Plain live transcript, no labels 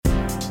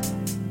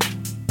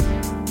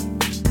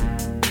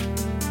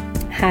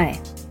Hi,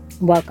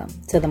 welcome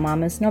to the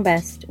Mamas Know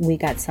Best We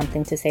Got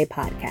Something to Say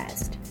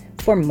podcast.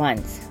 For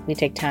months, we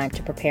take time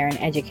to prepare and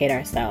educate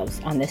ourselves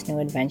on this new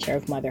adventure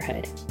of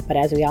motherhood. But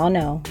as we all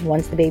know,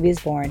 once the baby is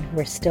born,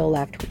 we're still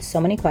left with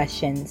so many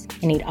questions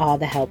and need all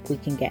the help we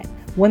can get.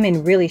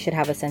 Women really should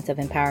have a sense of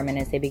empowerment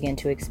as they begin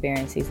to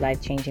experience these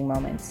life-changing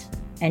moments.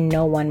 And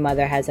no one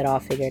mother has it all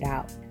figured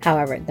out.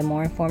 However, the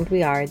more informed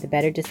we are, the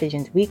better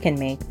decisions we can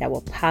make that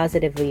will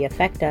positively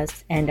affect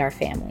us and our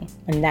family.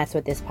 And that's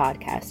what this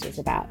podcast is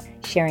about.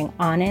 Sharing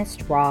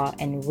honest, raw,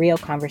 and real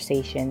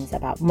conversations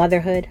about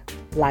motherhood,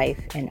 life,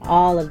 and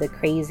all of the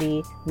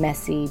crazy,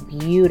 messy,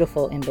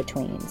 beautiful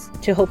in-betweens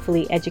to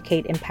hopefully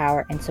educate,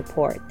 empower, and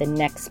support the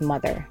next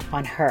mother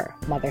on her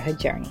motherhood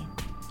journey.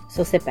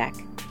 So sit back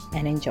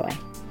and enjoy.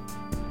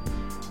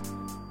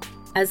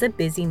 As a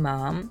busy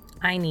mom,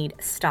 I need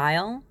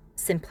style,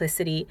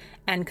 simplicity,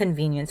 and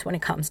convenience when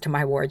it comes to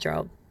my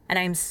wardrobe. And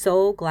I'm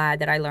so glad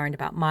that I learned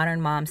about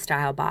Modern Mom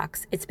Style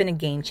Box. It's been a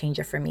game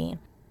changer for me.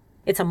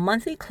 It's a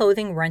monthly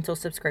clothing rental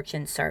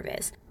subscription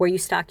service where you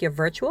stock your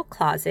virtual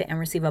closet and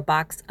receive a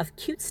box of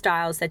cute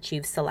styles that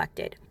you've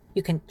selected.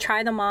 You can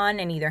try them on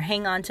and either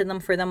hang on to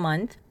them for the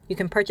month. You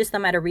can purchase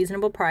them at a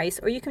reasonable price,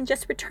 or you can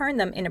just return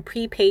them in a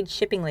prepaid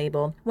shipping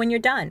label when you're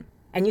done.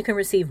 And you can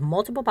receive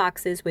multiple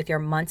boxes with your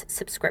month's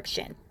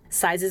subscription.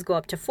 Sizes go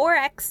up to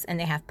 4X, and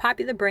they have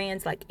popular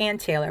brands like Ann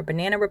Taylor,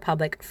 Banana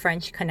Republic,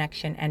 French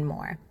Connection, and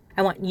more.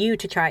 I want you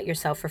to try it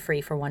yourself for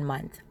free for 1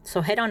 month.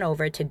 So head on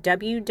over to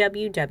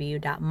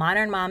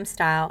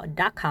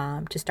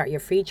www.modernmomstyle.com to start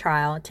your free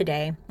trial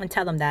today and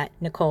tell them that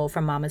Nicole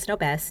from Mamas Know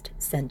Best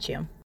sent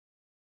you.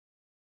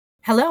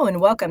 Hello and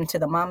welcome to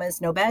the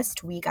Mamas Know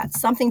Best We Got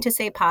Something to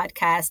Say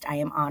podcast. I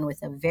am on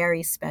with a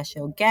very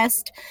special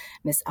guest,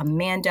 Miss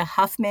Amanda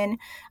Huffman.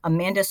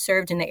 Amanda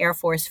served in the Air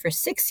Force for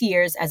 6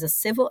 years as a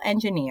civil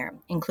engineer,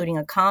 including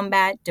a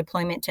combat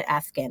deployment to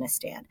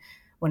Afghanistan.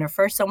 When her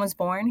first son was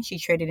born, she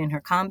traded in her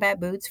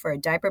combat boots for a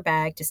diaper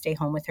bag to stay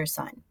home with her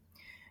son.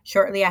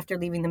 Shortly after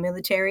leaving the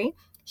military,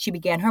 she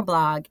began her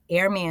blog,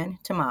 Airman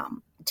to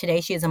Mom.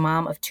 Today, she is a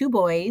mom of 2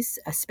 boys,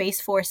 a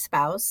Space Force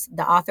spouse,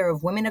 the author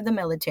of Women of the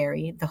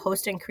Military, the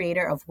host and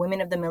creator of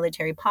Women of the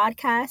Military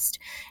podcast,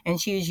 and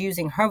she is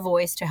using her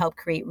voice to help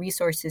create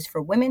resources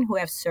for women who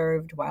have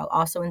served while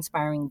also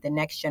inspiring the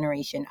next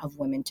generation of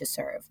women to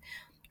serve.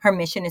 Her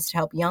mission is to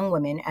help young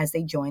women as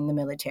they join the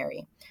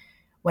military.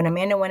 When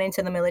Amanda went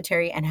into the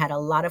military and had a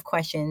lot of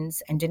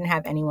questions and didn't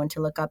have anyone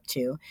to look up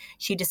to,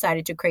 she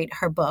decided to create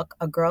her book,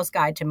 A Girl's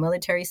Guide to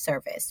Military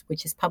Service,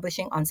 which is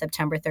publishing on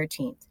September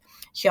 13th.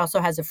 She also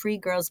has a free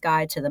Girl's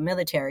Guide to the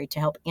Military to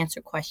help answer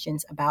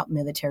questions about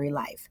military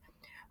life.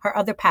 Her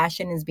other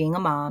passion is being a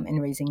mom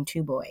and raising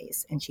 2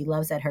 boys, and she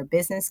loves that her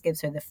business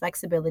gives her the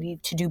flexibility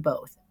to do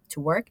both, to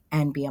work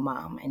and be a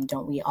mom. And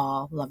don't we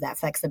all love that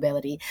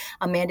flexibility?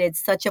 Amanda,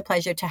 it's such a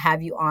pleasure to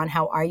have you on.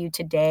 How are you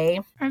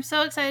today? I'm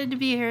so excited to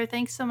be here.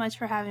 Thanks so much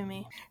for having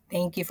me.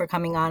 Thank you for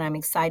coming on. I'm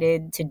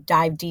excited to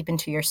dive deep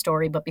into your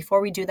story. But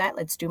before we do that,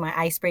 let's do my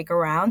icebreaker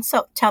round.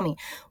 So tell me,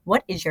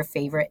 what is your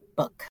favorite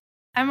book?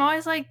 I'm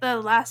always like, the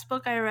last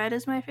book I read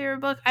is my favorite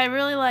book. I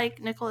really like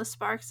Nicholas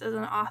Sparks as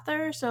an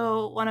author.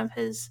 So one of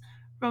his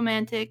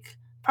romantic,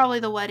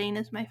 probably The Wedding,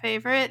 is my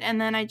favorite. And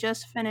then I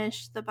just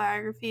finished the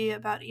biography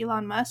about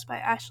Elon Musk by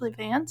Ashley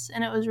Vance.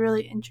 And it was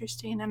really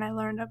interesting. And I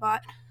learned a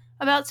lot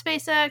about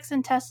SpaceX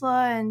and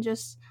Tesla and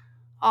just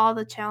all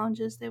the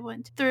challenges they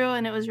went through.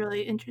 And it was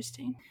really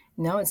interesting.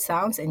 No, it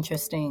sounds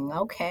interesting.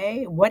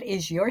 Okay. What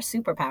is your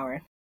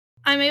superpower?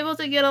 I'm able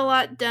to get a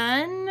lot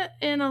done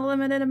in a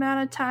limited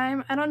amount of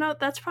time. I don't know.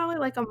 That's probably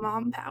like a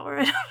mom power.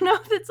 I don't know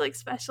if it's like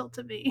special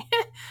to me.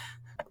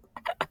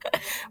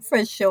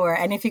 For sure.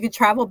 And if you could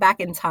travel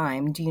back in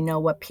time, do you know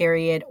what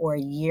period or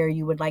year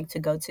you would like to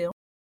go to?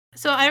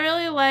 So I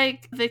really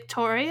like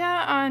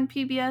Victoria on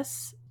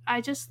PBS. I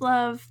just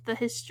love the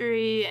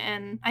history,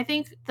 and I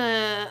think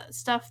the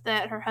stuff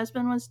that her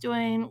husband was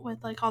doing with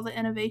like all the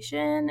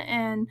innovation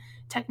and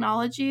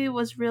technology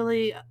was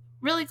really,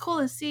 really cool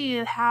to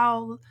see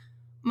how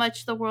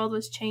much the world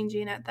was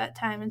changing at that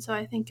time. And so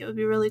I think it would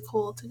be really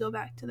cool to go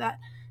back to that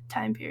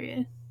time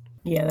period.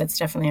 Yeah, that's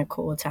definitely a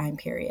cool time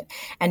period.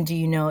 And do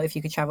you know if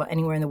you could travel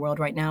anywhere in the world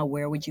right now,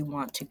 where would you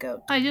want to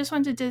go? I just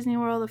went to Disney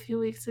World a few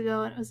weeks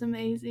ago and it was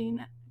amazing.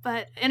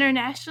 But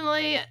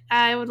internationally,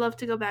 I would love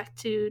to go back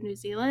to New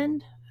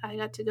Zealand. I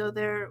got to go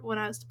there when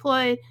I was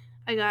deployed.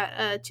 I got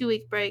a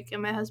 2-week break,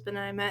 and my husband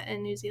and I met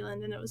in New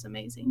Zealand, and it was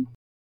amazing.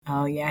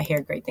 Oh, yeah, I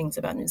hear great things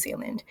about New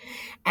Zealand.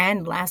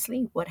 And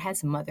lastly, what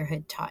has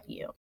motherhood taught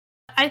you?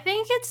 I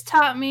think it's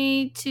taught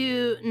me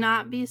to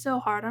not be so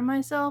hard on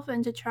myself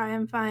and to try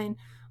and find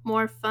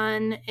more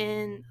fun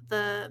in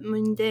the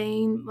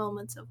mundane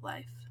moments of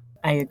life.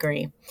 I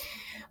agree.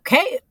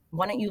 Okay,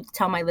 why don't you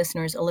tell my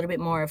listeners a little bit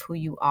more of who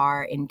you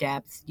are in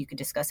depth? You could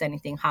discuss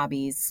anything,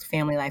 hobbies,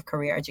 family life,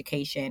 career,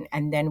 education,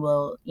 and then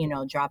we'll,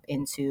 drop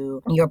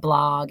into your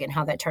blog and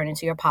how that turned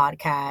into your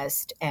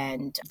podcast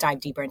and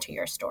dive deeper into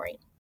your story.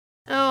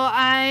 So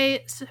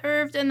I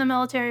served in the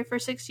military for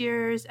 6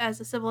 years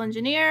as a civil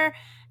engineer,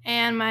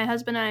 and my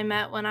husband and I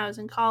met when I was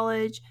in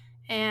college,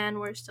 and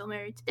we're still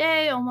married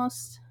today.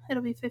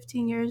 It'll be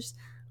 15 years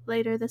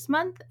later this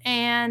month.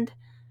 And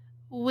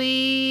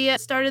we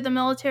started the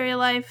military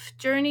life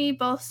journey,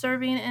 both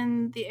serving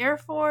in the Air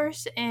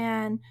Force,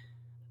 and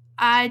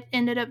I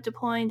ended up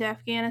deploying to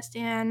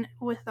Afghanistan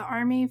with the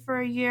Army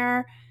for a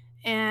year.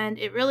 And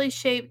it really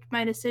shaped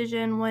my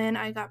decision when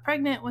I got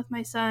pregnant with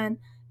my son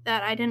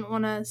that I didn't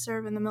want to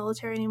serve in the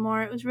military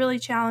anymore. It was really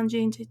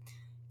challenging to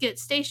get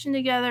stationed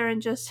together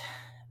and just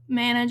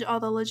manage all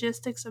the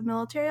logistics of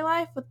military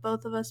life with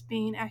both of us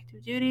being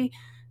active duty.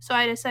 So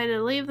I decided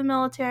to leave the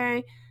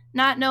military,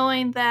 not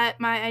knowing that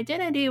my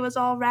identity was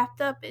all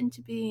wrapped up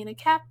into being a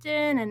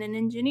captain and an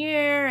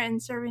engineer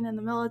and serving in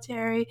the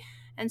military.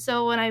 And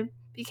so when I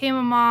became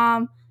a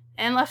mom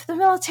and left the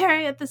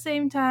military at the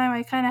same time,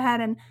 I kind of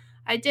had an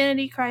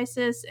identity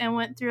crisis and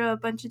went through a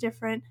bunch of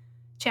different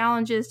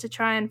challenges to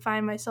try and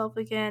find myself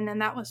again.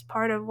 And that was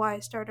part of why I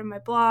started my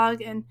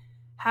blog and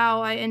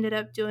how I ended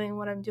up doing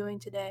what I'm doing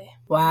today.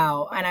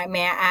 Wow. And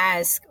may I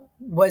ask,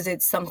 was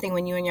it something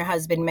when you and your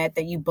husband met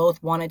that you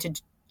both wanted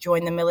to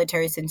join the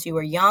military since you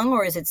were young,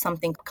 or is it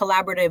something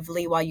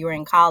collaboratively while you were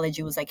in college?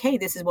 You was like, hey,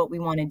 this is what we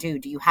want to do.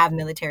 Do you have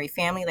military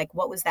family? Like,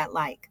 what was that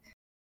like?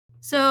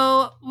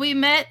 So we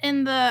met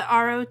in the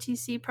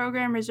ROTC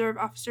program, Reserve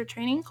Officer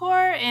Training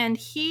Corps, and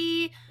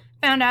he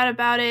found out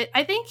about it.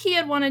 I think he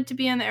had wanted to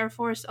be in the Air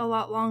Force a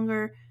lot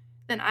longer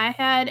than I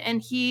had,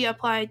 and he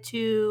applied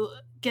to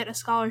get a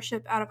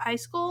scholarship out of high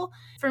school.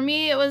 For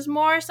me, it was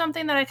more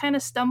something that I kind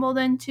of stumbled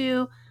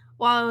into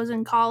while I was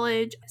in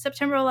college.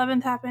 September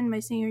 11th happened, my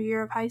senior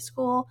year of high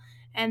school,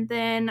 and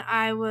then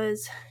I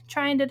was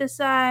trying to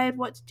decide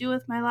what to do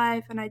with my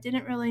life, and I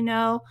didn't really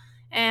know.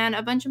 And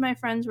a bunch of my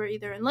friends were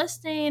either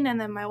enlisting,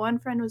 and then my one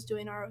friend was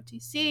doing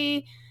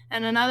ROTC,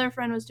 and another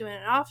friend was doing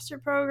an officer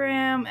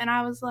program, and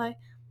I was like,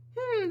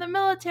 the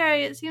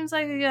military, it seems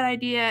like a good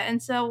idea.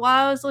 And so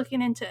while I was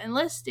looking into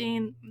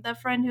enlisting, the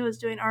friend who was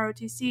doing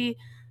ROTC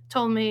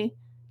told me,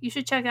 you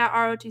should check out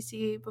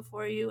ROTC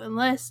before you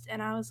enlist.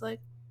 And I was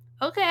like,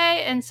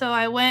 okay. And so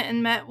I went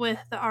and met with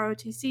the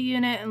ROTC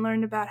unit and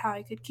learned about how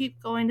I could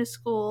keep going to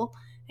school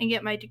and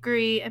get my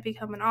degree and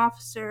become an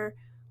officer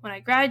when I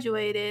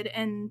graduated.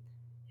 And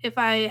if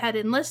I had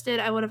enlisted,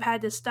 I would have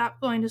had to stop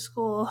going to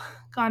school,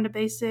 gone to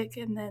basic,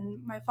 and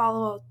then my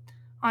follow-up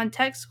on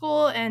tech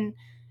school. And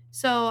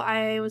so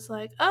I was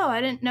like, oh,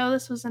 I didn't know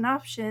this was an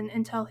option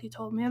until he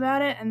told me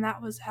about it. And that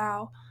was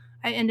how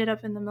I ended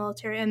up in the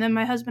military. And then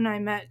my husband and I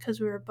met because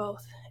we were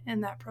both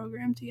in that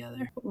program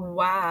together.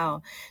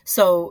 Wow.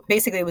 So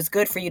basically it was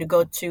good for you to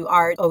go to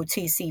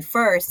ROTC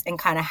first and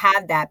kind of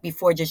have that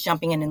before just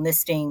jumping in and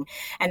enlisting.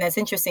 And that's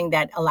interesting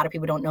that a lot of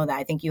people don't know that.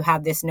 I think you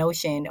have this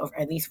notion of,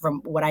 at least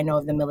from what I know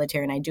of the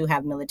military, and I do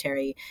have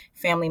military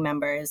family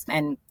members,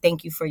 and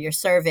thank you for your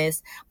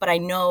service. But I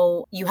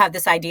know you have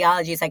this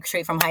ideology, it's like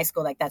straight from high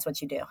school, like that's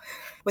what you do,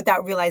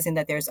 without realizing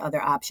that there's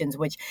other options,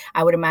 which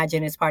I would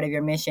imagine is part of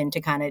your mission to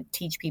kind of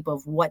teach people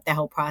of what the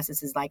whole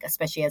process is like,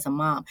 especially as a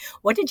mom.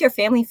 What did your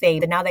family say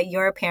now that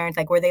you're a parent?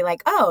 Like, were they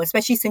like, oh,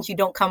 especially since you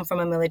don't come from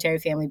a military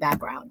family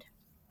background?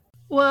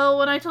 Well,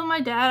 when I told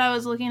my dad I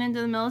was looking into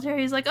the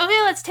military, he's like,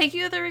 okay, let's take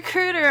you to the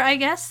recruiter. I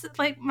guess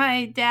like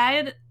my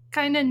dad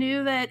kind of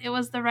knew that it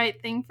was the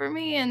right thing for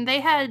me, and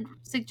they had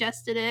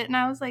suggested it, and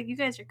I was like, you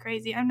guys are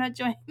crazy, I'm not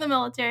joining the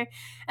military.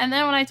 And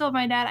then when I told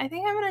my dad, I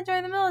think I'm going to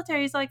join the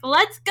military, he's like,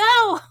 let's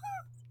go.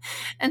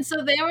 And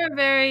so they were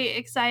very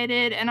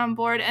excited and on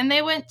board, and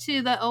they went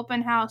to the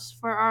open house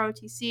for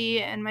ROTC,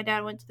 and my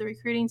dad went to the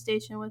recruiting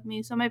station with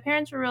me. So my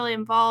parents were really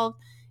involved,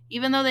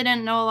 even though they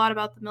didn't know a lot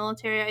about the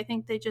military. I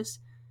think they just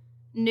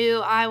knew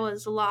I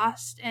was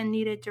lost and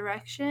needed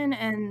direction,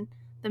 and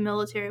the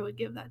military would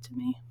give that to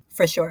me.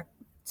 For sure.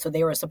 So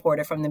they were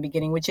supportive from the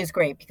beginning, which is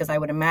great, because I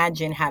would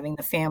imagine having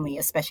the family,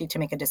 especially to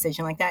make a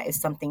decision like that, is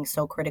something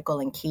so critical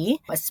and key,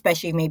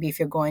 especially maybe if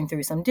you're going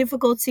through some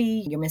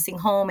difficulty, you're missing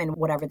home and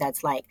whatever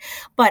that's like.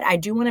 But I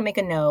do want to make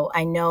a note.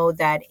 I know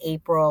that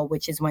April,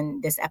 which is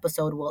when this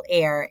episode will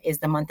air, is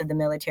the month of the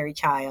military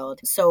child.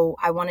 So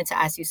I wanted to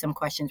ask you some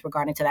questions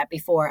regarding to that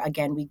before,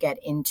 again, we get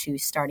into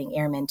starting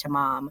Airman to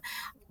Mom.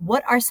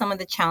 What are some of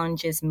the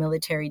challenges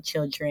military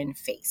children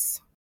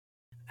face?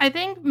 I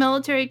think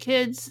military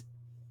kids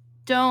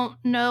don't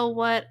know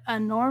what a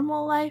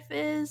normal life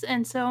is.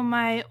 And so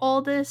my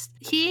oldest,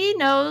 he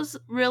knows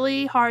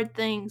really hard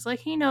things. Like,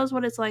 he knows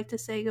what it's like to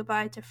say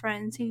goodbye to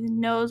friends. He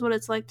knows what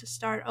it's like to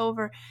start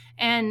over.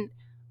 And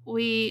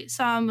we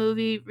saw a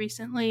movie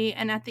recently,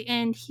 and at the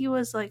end, he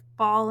was like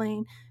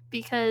bawling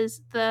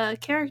because the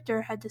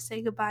character had to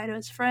say goodbye to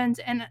his friends.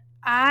 And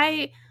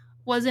I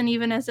wasn't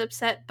even as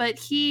upset, but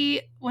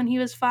when he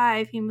was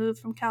 5, he moved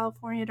from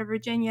California to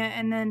Virginia,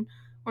 and then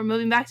we're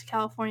moving back to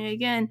California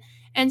again.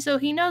 And so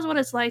he knows what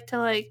it's like to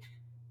like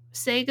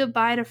say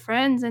goodbye to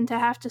friends and to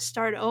have to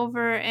start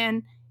over.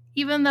 And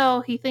even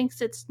though he thinks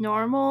it's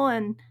normal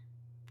and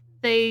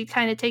they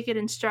kind of take it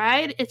in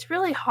stride, it's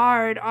really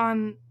hard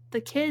on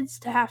the kids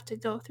to have to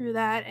go through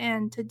that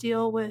and to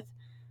dealing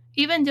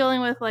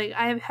with like,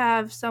 I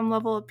have some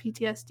level of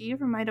PTSD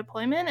from my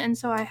deployment. And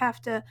so I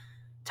have to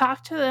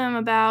talk to them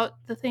about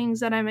the things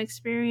that I'm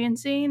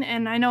experiencing.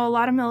 And I know a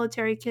lot of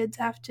military kids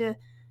have to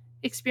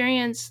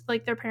experience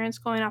like their parents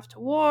going off to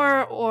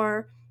war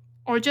or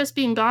just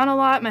being gone a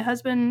lot. My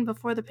husband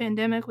before the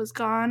pandemic was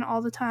gone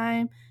all the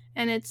time,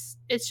 and it's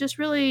just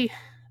really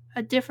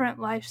a different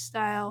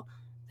lifestyle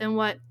than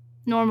what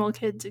normal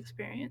kids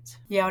experience.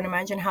 Yeah, I would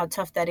imagine how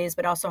tough that is,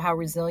 but also how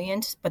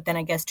resilient. But then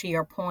I guess to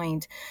your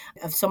point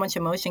of so much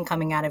emotion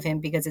coming out of him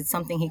because it's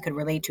something he could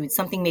relate to. It's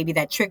something maybe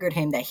that triggered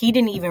him that he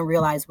didn't even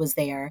realize was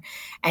there.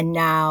 And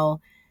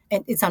now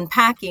it's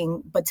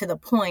unpacking, but to the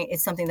point,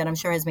 it's something that I'm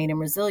sure has made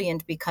him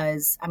resilient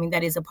because, I mean,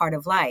 that is a part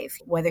of life.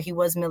 Whether he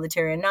was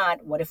military or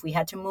not, what if we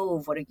had to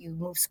move? What if you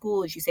move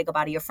schools? You say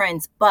goodbye to your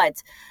friends.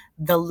 But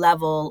the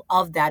level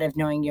of that, of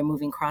knowing you're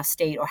moving cross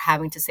state or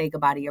having to say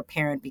goodbye to your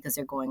parent because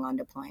they're going on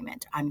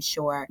deployment, I'm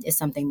sure is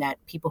something that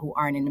people who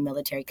aren't in the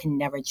military can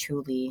never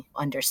truly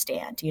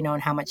understand, you know,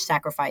 and how much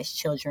sacrifice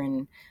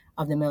children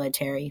of the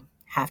military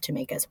have to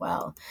make as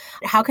well.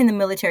 How can the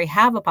military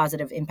have a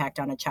positive impact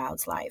on a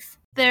child's life?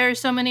 There are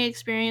so many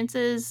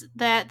experiences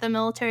that the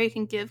military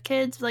can give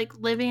kids, like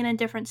living in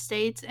different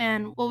states.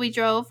 And well, we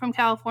drove from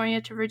California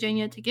to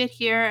Virginia to get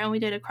here, and we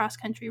did a cross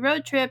country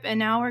road trip. And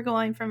now we're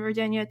going from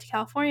Virginia to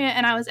California.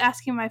 And I was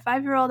asking my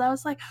 5-year-old, I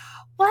was like,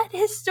 what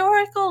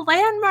historical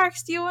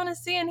landmarks do you want to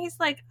see? And he's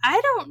like,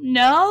 I don't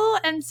know.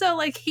 And so,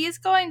 like, he's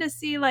going to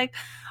see, like,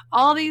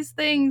 all these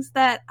things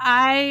that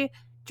I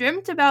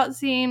dreamt about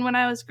seeing when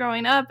I was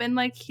growing up. And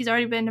like, he's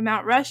already been to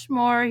Mount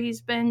Rushmore,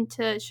 he's been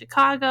to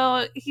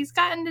Chicago, he's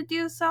gotten to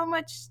do so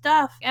much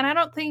stuff. And I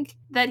don't think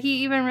that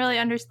he even really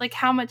understood like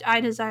how much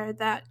I desired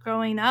that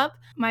growing up.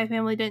 My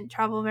family didn't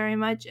travel very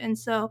much, and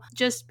so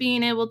just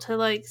being able to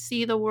like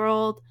see the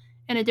world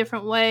in a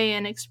different way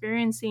and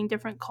experiencing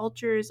different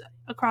cultures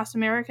across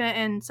America,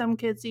 and some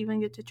kids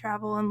even get to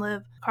travel and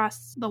live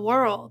across the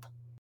world.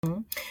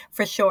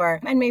 For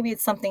sure. And maybe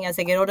it's something as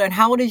they get older. And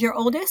how old is your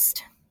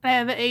oldest? I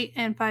have an 8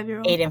 and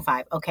 5-year-old. 8 and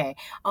 5. Okay.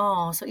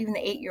 Oh, so even the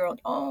 8-year-old.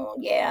 Oh,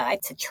 yeah.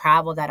 To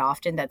travel that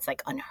often, that's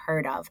like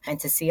unheard of. And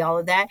to see all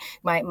of that.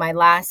 My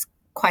last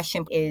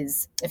question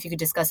is if you could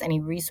discuss any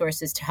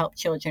resources to help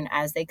children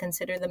as they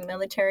consider the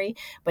military.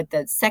 But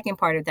the second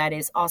part of that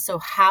is also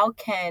how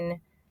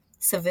can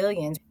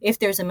civilians, if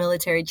there's a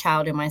military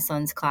child in my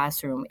son's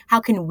classroom, how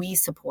can we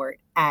support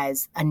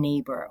as a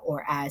neighbor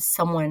or as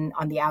someone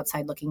on the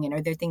outside looking in?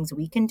 Are there things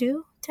we can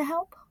do to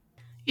help?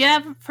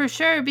 Yeah, for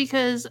sure,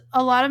 because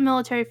a lot of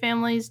military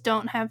families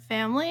don't have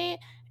family,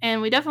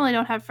 and we definitely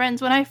don't have friends.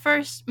 When I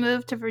first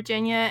moved to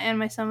Virginia and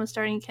my son was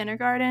starting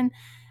kindergarten,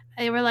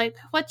 they were like,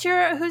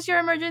 who's your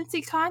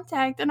emergency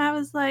contact? And I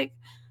was like,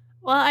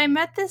 well, I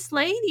met this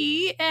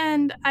lady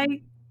and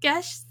I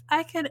guess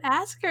I could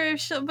ask her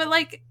if she'll, but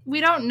like, we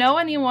don't know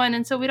anyone.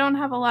 And so we don't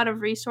have a lot of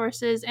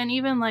resources. And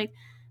even like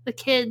the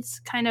kids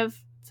kind of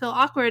feel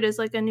awkward as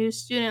like a new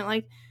student.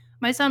 Like,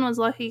 my son was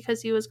lucky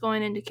because he was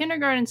going into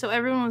kindergarten, so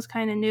everyone was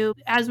kind of new.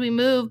 As we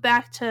move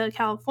back to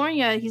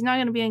California, he's not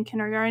going to be in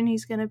kindergarten.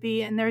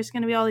 And there's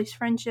going to be all these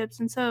friendships.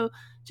 And so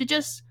to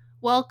just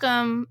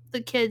welcome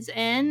the kids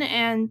in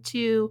and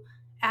to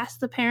ask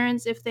the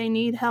parents if they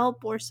need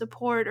help or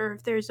support, or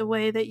if there's a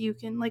way that you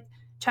can, like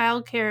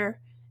childcare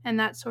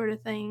and that sort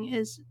of thing,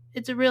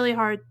 it's a really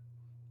hard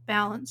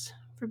balance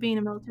for being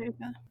a military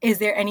family. Is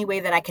there any way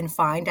that I can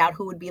find out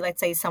who would be, let's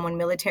say, someone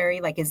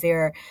military? Like, is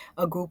there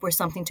a group or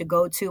something to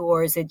go to,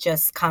 or is it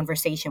just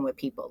conversation with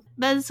people?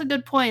 That's a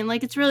good point.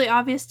 Like, it's really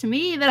obvious to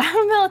me that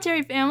I'm a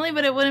military family,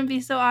 but it wouldn't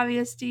be so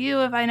obvious to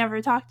you if I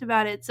never talked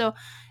about it. So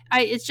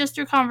it's just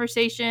through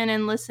conversation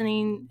and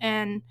listening.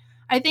 And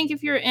I think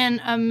if you're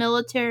in a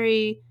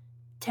military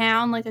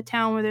town, like a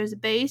town where there's a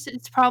base,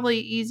 it's probably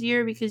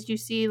easier because you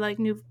see like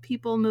new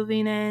people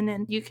moving in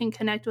and you can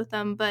connect with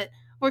them. But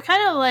we're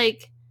kind of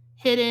like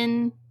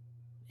hidden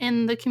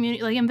in the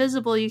community, like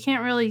invisible. You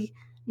can't really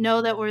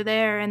know that we're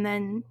there. And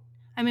then,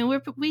 I mean,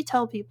 we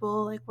tell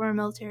people like we're a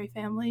military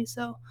family.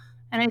 So,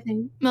 and I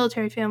think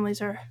military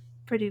families are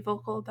pretty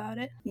vocal about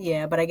it.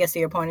 Yeah, but I guess to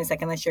your point is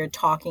like unless you're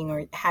talking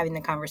or having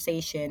the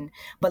conversation.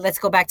 But let's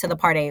go back to the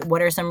part A.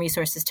 What are some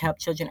resources to help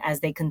children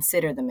as they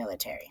consider the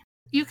military?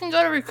 You can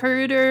go to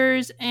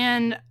recruiters,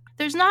 and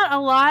there's not a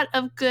lot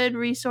of good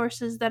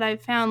resources that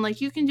I've found.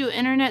 Like, you can do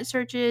internet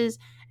searches,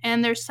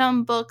 and there's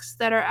some books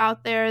that are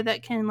out there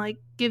that can like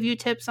give you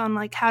tips on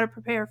like how to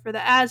prepare for the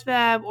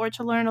ASVAB or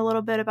to learn a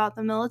little bit about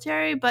the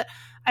military. But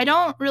I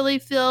don't really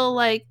feel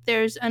like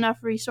there's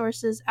enough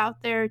resources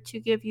out there to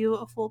give you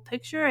a full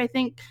picture. I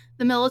think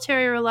the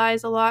military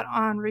relies a lot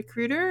on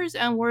recruiters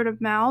and word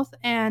of mouth,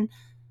 and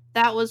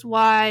that was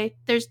why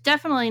there's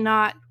definitely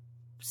not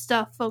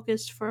stuff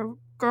focused for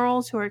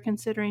girls who are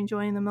considering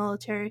joining the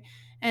military.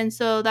 And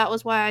so that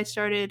was why I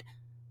started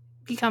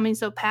becoming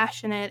so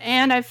passionate.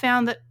 And I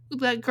found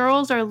that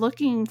girls are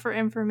looking for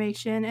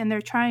information and they're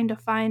trying to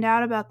find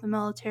out about the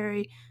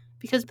military,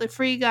 because the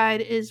free guide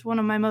is one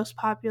of my most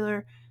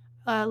popular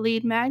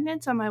lead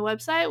magnets on my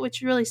website,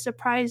 which really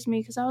surprised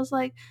me because I was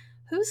like,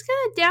 who's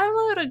going to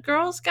download a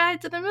girl's guide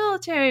to the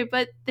military?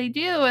 But they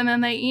do. And then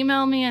they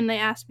email me and they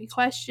ask me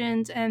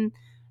questions. And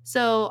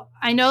So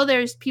I know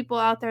there's people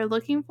out there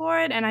looking for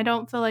it, and I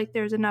don't feel like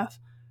there's enough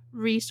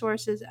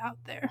resources out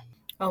there.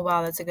 Oh,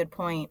 wow, that's a good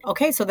point.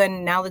 Okay, so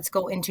then now let's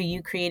go into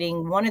you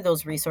creating one of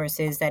those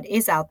resources that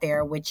is out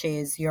there, which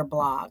is your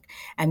blog,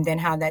 and then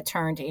how that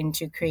turned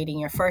into creating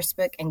your first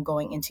book and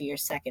going into your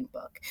second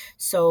book.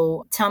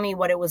 So tell me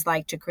what it was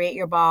like to create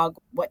your blog,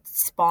 what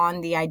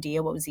spawned the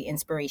idea, what was the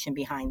inspiration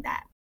behind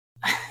that?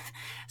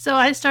 So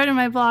I started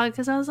my blog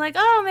because I was like,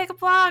 oh, I'll make a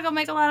blog, I'll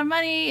make a lot of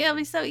money, it'll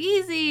be so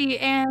easy.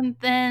 And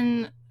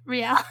then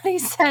reality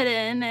set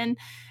in, and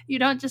you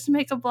don't just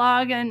make a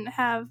blog and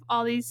have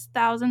all these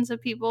thousands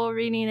of people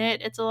reading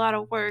it. It's a lot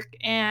of work.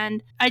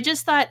 And I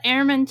just thought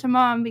airman to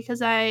mom,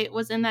 because I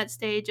was in that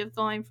stage of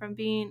going from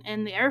being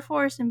in the Air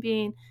Force and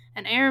being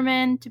an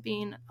airman to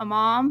being a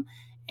mom.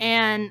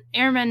 And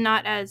airman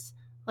not as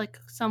like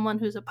someone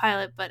who's a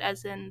pilot, but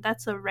as in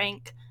that's a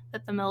rank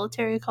that the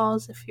military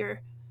calls if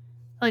you're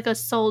like a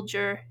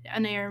soldier,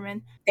 an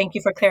airman. Thank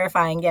you for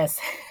clarifying. Yes.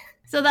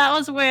 So that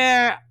was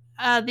where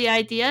the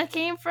idea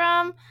came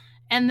from.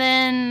 And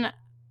then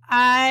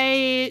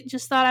I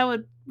just thought I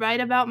would write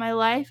about my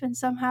life and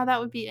somehow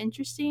that would be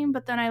interesting.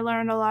 But then I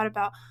learned a lot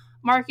about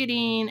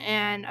marketing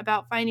and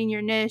about finding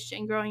your niche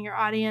and growing your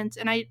audience.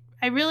 And I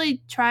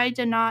really tried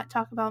to not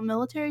talk about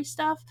military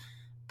stuff,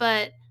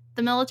 but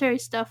the military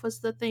stuff was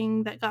the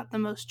thing that got the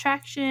most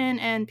traction,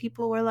 and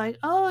people were like,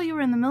 oh, you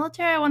were in the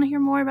military, I want to hear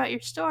more about your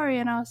story.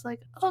 And I was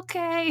like,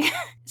 okay.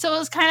 So it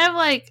was kind of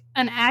like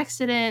an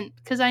accident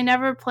because I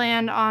never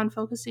planned on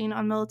focusing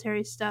on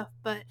military stuff,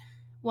 but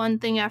one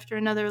thing after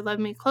another led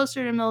me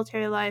closer to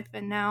military life,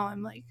 and now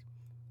I'm like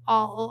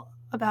all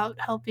about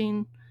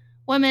helping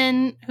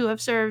women who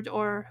have served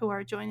or who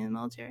are joining the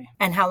military.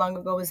 And how long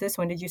ago was this?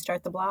 When did you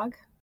start the blog?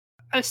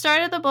 I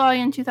started the blog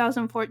in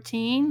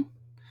 2014,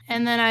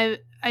 and then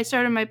I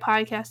started my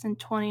podcast in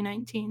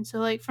 2019. So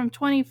like from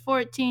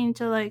 2014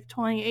 to like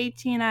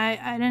 2018,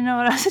 I didn't know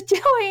what I was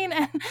doing,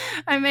 and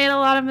I made a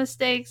lot of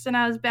mistakes, and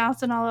I was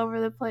bouncing all over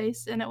the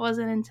place. And it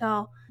wasn't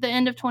until the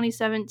end of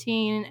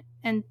 2017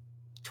 and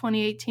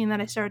 2018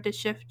 that I started to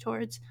shift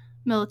towards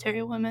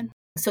military women.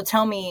 So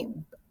tell me,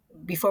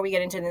 before we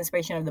get into the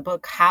inspiration of the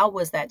book, how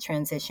was that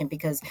transition?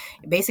 Because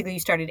basically you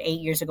started 8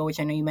 years ago, which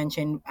I know you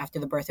mentioned after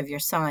the birth of your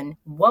son.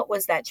 What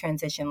was that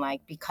transition like?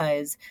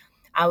 Because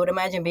I would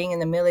imagine being in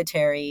the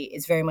military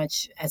is very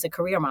much as a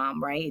career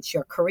mom, right? It's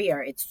your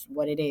career. It's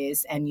what it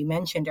is. And you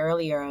mentioned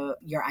earlier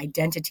your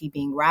identity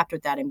being wrapped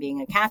with that and being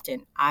a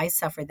captain. I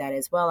suffered that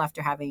as well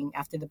after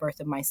the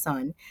birth of my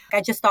son. I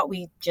just thought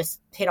we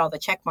just hit all the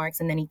check marks,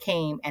 and then he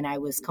came and I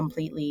was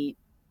completely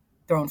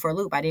thrown for a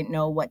loop. I didn't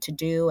know what to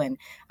do. And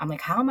I'm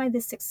like, how am I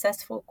this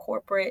successful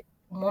corporate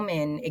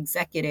woman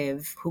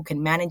executive who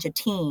can manage a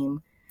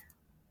team,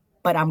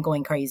 but I'm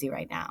going crazy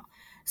right now?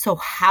 So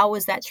how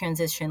was that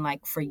transition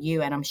like for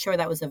you? And I'm sure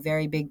that was a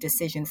very big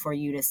decision for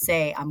you to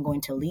say, I'm going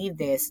to leave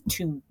this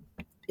to,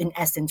 in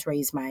essence,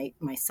 raise my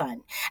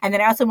son. And then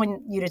I also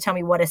want you to tell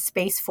me what a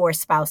Space Force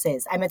spouse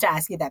is. I meant to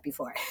ask you that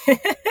before.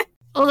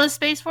 Well, the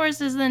Space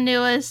Force is the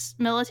newest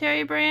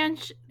military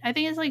branch. I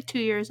think it's like 2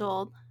 years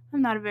old.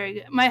 I'm not a very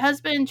good. My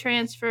husband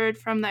transferred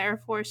from the Air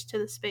Force to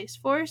the Space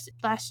Force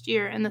last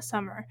year in the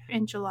summer.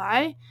 In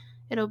July,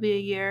 it'll be a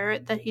year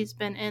that he's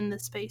been in the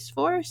Space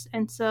Force.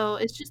 And so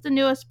it's just the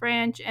newest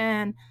branch,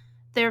 and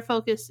their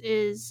focus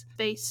is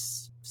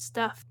space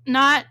stuff.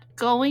 Not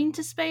going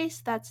to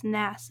space, that's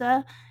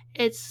NASA.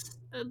 It's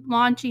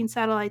launching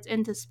satellites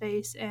into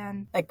space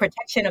and like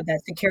protection of that,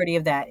 security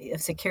of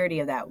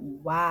that.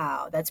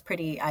 Wow, that's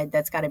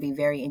that's got to be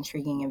very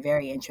intriguing and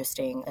very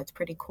interesting. That's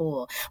pretty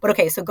cool. But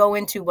okay, so go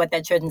into what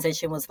that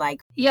transition was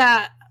like.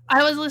 Yeah,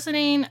 I was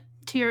listening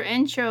to your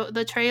intro,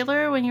 the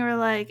trailer, when you were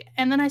like,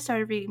 and then I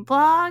started reading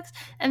blogs,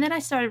 and then I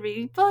started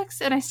reading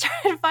books, and I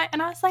started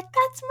and I was like,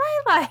 that's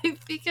my life,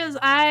 because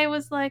I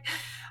was like,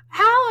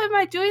 how am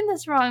I doing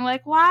this wrong?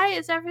 Like, why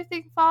is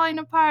everything falling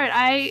apart?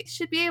 I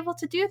should be able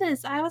to do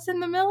this. I was in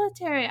the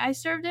military. I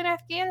served in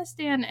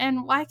Afghanistan,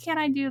 and why can't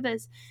I do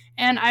this?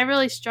 And I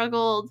really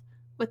struggled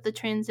with the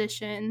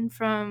transition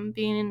from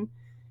being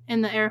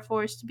in the Air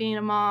Force to being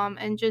a mom,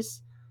 and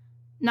just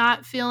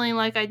not feeling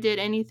like I did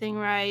anything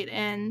right,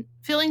 and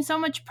feeling so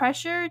much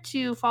pressure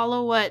to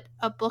follow what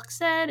a book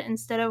said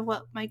instead of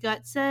what my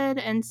gut said.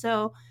 And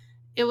so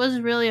it was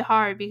really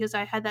hard because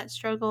I had that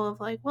struggle of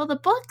like, well, the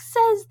book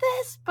says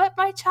this, but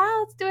my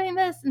child's doing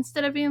this,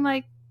 instead of being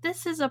like,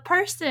 this is a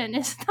person.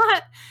 It's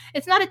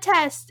not a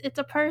test. It's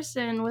a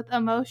person with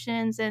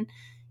emotions, and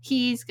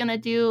he's going to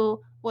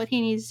do what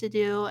he needs to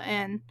do.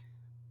 And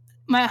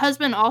my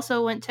husband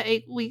also went to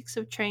 8 weeks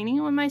of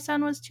training when my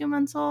son was 2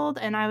 months old,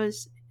 and I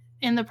was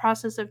in the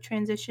process of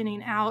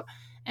transitioning out.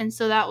 And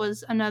so that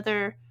was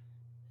another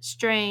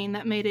strain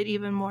that made it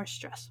even more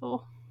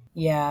stressful.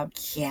 Yeah,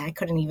 yeah, I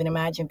couldn't even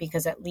imagine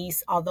because at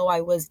least although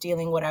I was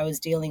dealing what I was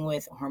dealing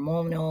with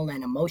hormonal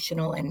and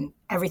emotional and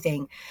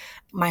everything,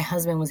 my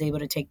husband was able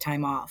to take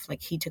time off.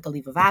 Like he took a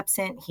leave of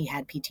absence. He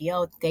had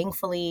PTO.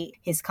 Thankfully,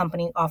 his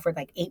company offered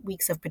like 8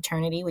 weeks of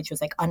paternity, which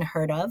was like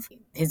unheard of.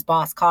 His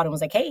boss called and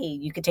was like, hey,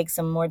 you could take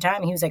some more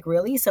time. He was like,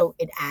 really? So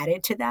it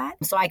added to that.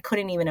 So I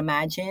couldn't even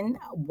imagine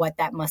what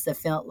that must have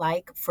felt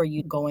like for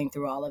you going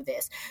through all of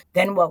this.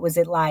 Then what was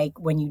it like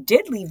when you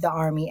did leave the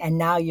army and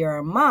now you're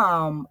a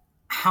mom?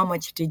 How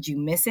much did you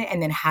miss it?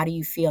 And then how do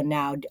you feel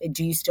now?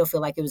 Do you still feel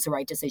like it was the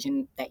right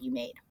decision that you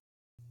made?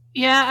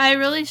 Yeah, I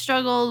really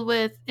struggled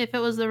with if it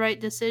was the right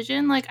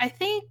decision. Like, I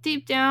think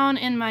deep down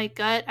in my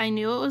gut, I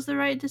knew it was the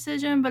right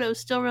decision, but it was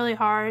still really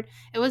hard.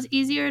 It was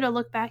easier to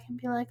look back and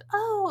be like,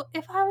 oh,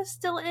 if I was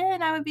still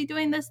in, I would be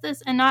doing this,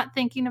 and not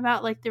thinking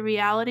about like the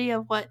reality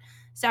of what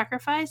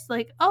sacrifice.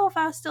 Like, oh, if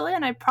I was still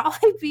in, I'd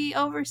probably be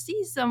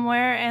overseas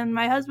somewhere and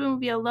my husband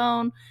would be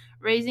alone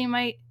raising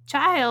my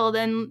child.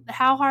 And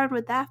how hard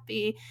would that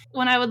be?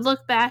 When I would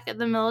look back at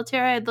the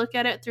military, I'd look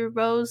at it through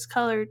rose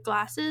colored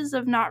glasses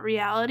of not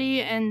reality.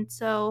 And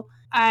so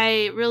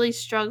I really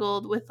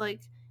struggled with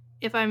like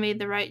if I made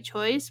the right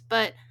choice.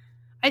 But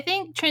I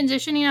think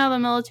transitioning out of the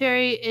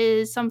military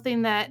is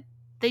something that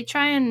they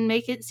try and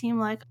make it seem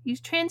like you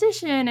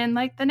transition and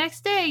like the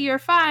next day you're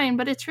fine.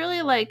 But it's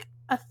really like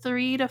a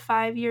 3 to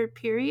 5 year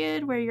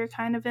period where you're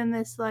kind of in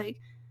this like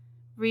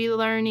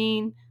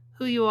relearning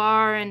who you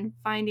are and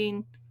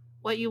finding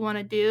what you want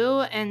to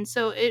do. And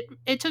so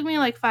it took me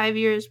like 5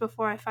 years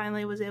before I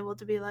finally was able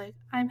to be like,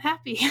 I'm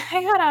happy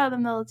I got out of the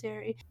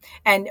military.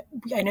 And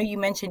I know you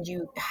mentioned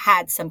you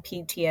had some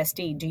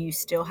PTSD. Do you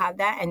still have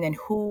that? And then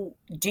who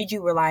did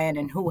you rely on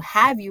and who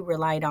have you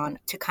relied on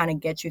to kind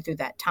of get you through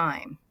that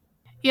time?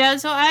 Yeah,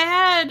 so I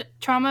had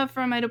trauma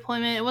from my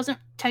deployment. It wasn't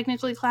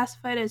technically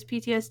classified as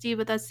PTSD,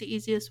 but that's the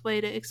easiest way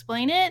to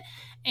explain it.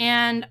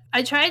 And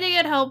I tried to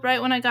get help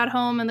right when I got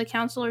home, and the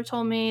counselor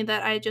told me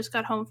that I just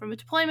got home from a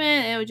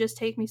deployment and it would just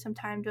take me some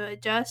time to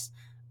adjust.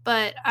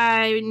 But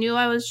I knew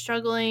I was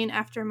struggling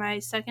after my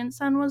second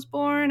son was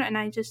born, and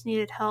I just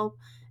needed help.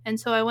 And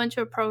so I went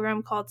to a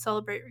program called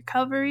Celebrate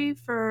Recovery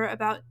for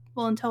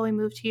until we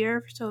moved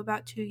here, so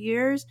about 2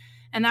 years.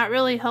 And that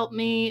really helped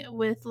me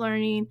with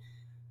learning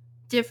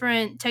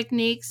different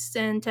techniques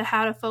and to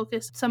how to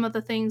focus some of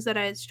the things that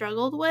I had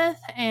struggled with,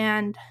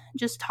 and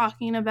just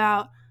talking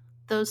about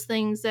those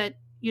things that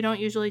you don't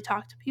usually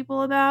talk to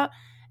people about.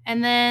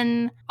 And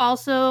then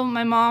also,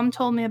 my mom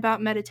told me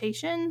about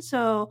meditation.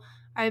 So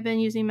I've been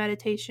using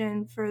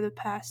meditation for the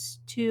past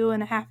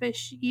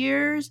 2.5-ish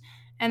years.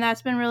 And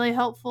that's been really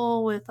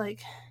helpful with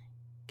like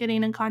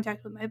getting in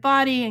contact with my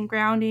body and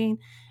grounding.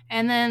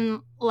 And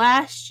then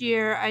last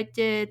year, I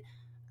did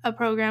a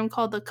program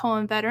called the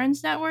Cohen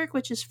Veterans Network,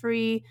 which is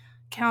free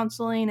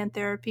counseling and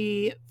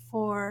therapy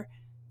for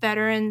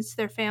veterans,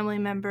 their family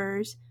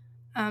members,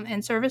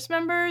 and service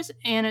members.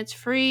 And it's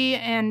free.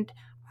 And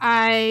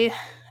I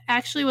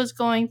actually was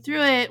going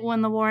through it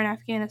when the war in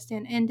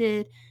Afghanistan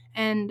ended.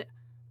 And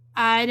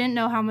I didn't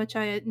know how much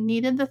I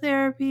needed the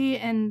therapy.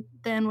 And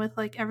then with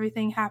like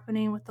everything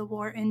happening with the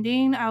war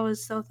ending, I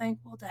was so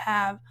thankful to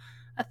have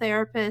a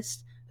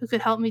therapist who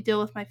could help me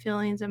deal with my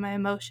feelings and my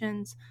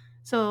emotions.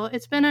 So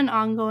it's been an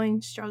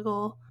ongoing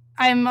struggle.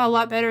 I'm a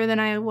lot better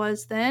than I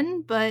was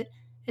then, but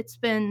it's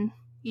been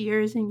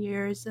years and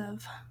years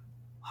of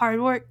hard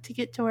work to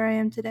get to where I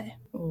am today.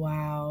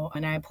 Wow.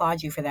 And I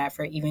applaud you for that,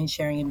 for even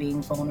sharing and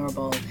being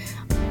vulnerable.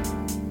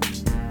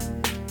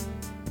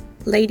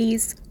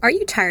 Ladies, are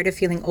you tired of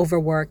feeling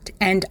overworked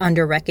and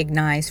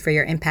under-recognized for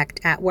your impact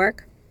at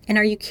work? And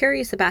are you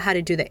curious about how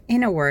to do the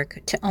inner work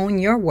to own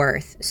your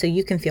worth so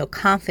you can feel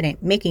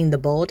confident making the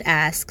bold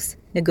asks,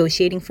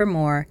 negotiating for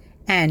more,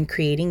 and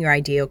creating your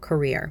ideal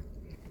career?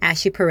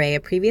 Ashley Pare, a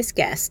previous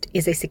guest,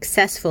 is a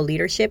successful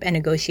leadership and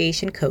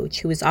negotiation coach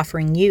who is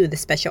offering you the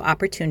special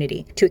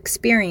opportunity to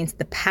experience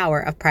the power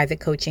of private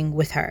coaching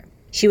with her.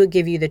 She will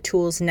give you the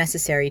tools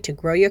necessary to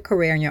grow your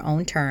career on your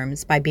own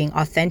terms by being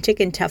authentic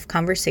in tough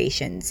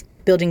conversations,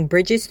 building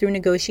bridges through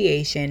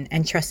negotiation,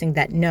 and trusting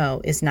that no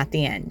is not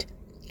the end.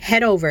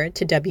 Head over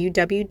to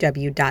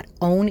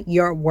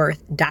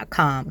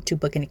www.ownyourworth.com to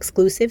book an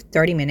exclusive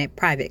 30-minute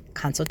private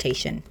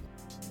consultation.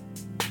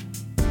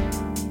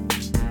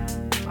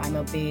 I'm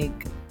a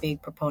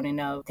big proponent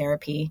of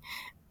therapy.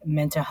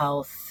 Mental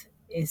health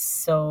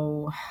it's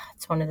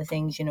one of the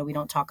things, we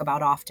don't talk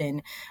about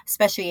often,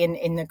 especially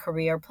in the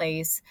career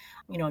place,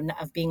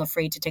 of being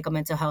afraid to take a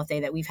mental health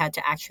day, that we've had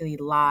to actually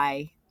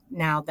lie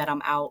now that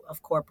I'm out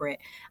of corporate.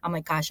 I'm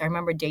like, gosh, I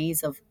remember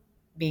days of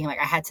being like,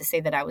 I had to say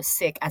that I was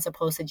sick as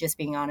opposed to just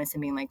being honest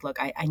and being like, look,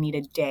 I need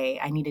a day.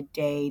 I need a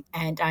day.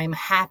 And I'm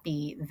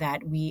happy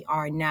that we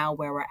are now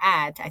where we're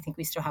at. I think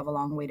we still have a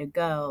long way to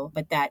go,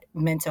 but that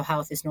mental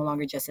health is no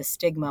longer just a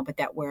stigma, but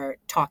that we're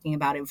talking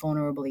about it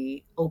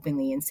vulnerably,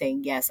 openly, and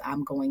saying, yes,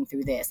 I'm going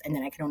through this. And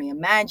then I can only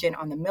imagine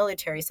on the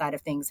military side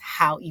of things,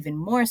 how even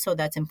more so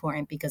that's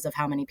important because of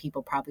how many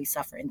people probably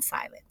suffer in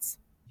silence.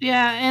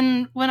 Yeah,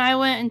 and when I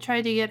went and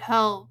tried to get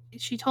help,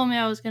 she told me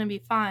I was going to be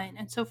fine.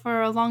 And so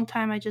for a long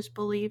time, I just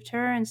believed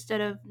her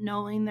instead of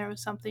knowing there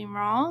was something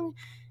wrong.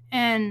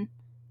 And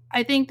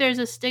I think there's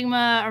a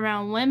stigma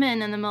around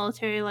women in the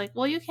military, like,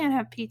 well, you can't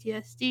have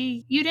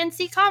PTSD. You didn't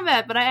see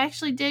combat, but I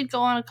actually did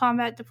go on a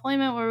combat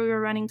deployment where we were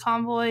running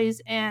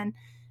convoys, and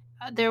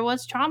there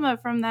was trauma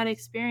from that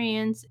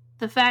experience.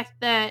 The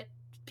fact that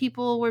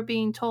people were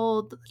being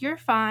told, you're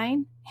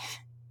fine.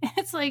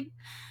 It's like,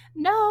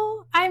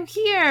 no, I'm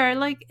here.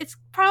 Like, it's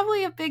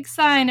probably a big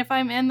sign if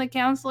I'm in the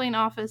counseling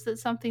office that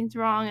something's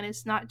wrong, and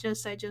it's not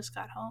just I just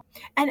got home.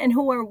 And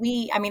who are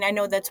we? I mean, I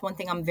know that's one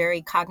thing I'm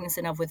very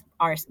cognizant of with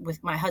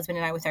my husband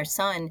and I, with our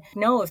son.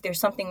 No, if there's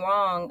something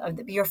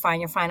wrong, you're fine,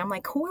 you're fine. I'm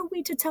like, who are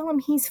we to tell him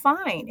he's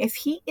fine? If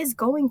he is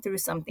going through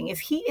something, if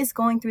he is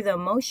going through the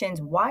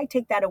emotions, why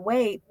take that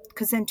away?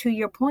 Because then, to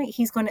your point,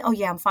 he's going to, oh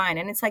yeah, I'm fine.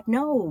 And it's like,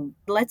 no,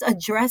 let's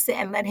address it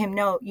and let him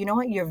know, you know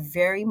what, you're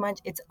very much,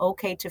 it's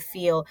okay to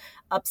feel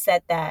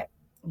upset that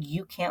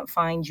you can't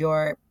find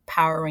your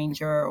Power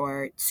Ranger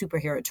or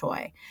superhero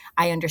toy.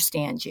 I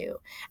understand you.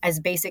 As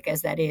basic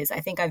as that is, I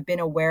think I've been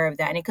aware of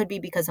that. And it could be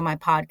because of my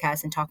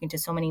podcast and talking to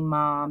so many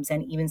moms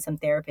and even some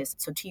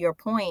therapists. So to your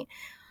point,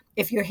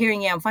 if you're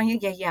hearing, yeah, I'm fine,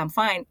 yeah, I'm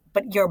fine,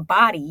 but your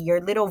body,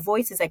 your little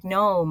voice is like,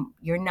 no,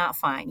 you're not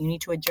fine. You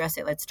need to address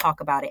it. Let's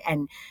talk about it.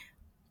 And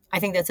I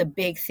think that's a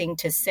big thing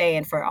to say.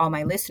 And for all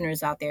my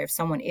listeners out there, if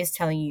someone is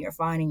telling you you're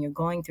fine and you're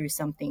going through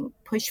something,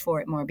 push for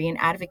it more, be an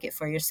advocate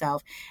for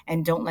yourself,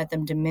 and don't let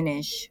them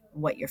diminish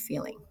what you're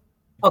feeling.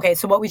 Okay,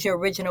 so what was your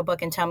original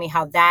book, and tell me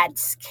how that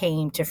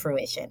came to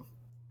fruition?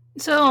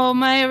 So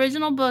my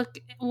original book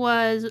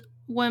was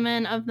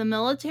Women of the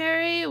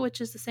Military,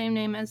 which is the same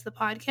name as the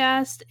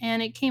podcast,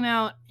 and it came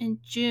out in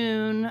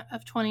June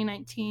of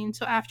 2019,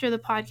 so after the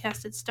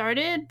podcast had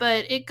started,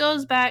 but it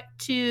goes back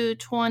to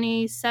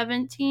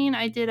 2017.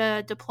 I did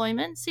a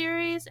deployment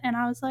series, and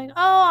I was like, oh,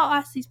 I'll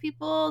ask these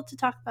people to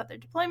talk about their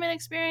deployment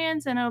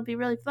experience, and it'll be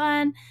really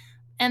fun.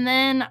 And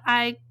then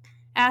I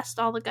asked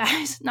all the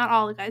guys, not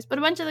all the guys, but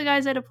a bunch of the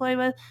guys I deployed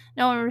with,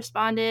 no one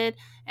responded.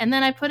 And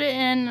then I put it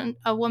in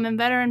a women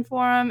veteran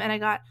forum, and I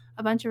got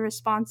a bunch of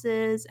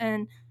responses,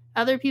 and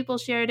other people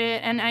shared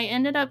it, and I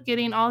ended up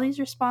getting all these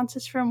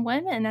responses from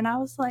women, and I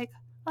was like,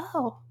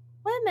 oh,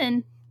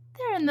 women,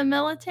 they're in the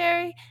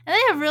military, and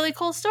they have really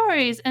cool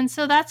stories. And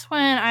so that's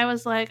when I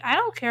was like, I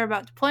don't care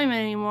about deployment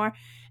anymore,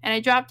 and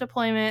I dropped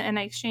deployment and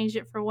I exchanged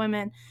it for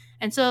women.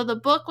 And so the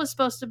book was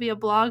supposed to be a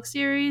blog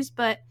series,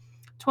 but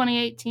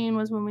 2018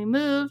 was when we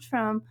moved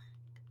from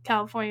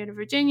California to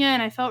Virginia,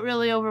 and I felt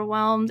really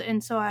overwhelmed.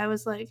 And so I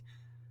was like,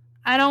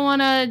 I don't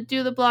want to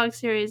do the blog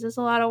series. It's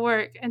a lot of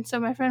work. And so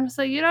my friend was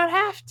like, you don't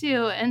have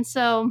to. And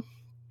so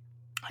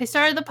I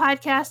started the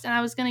podcast, and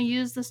I was going to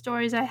use the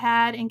stories I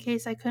had in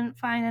case I couldn't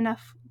find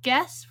enough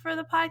guests for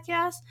the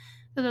podcast,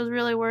 because I was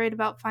really worried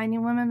about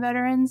finding women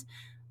veterans.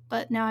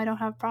 But now I don't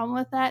have a problem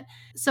with that.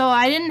 So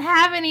I didn't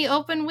have any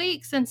open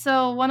weeks. And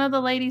so one of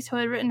the ladies who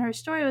had written her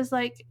story was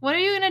like, what are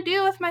you going to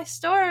do with my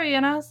story?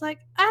 And I was like,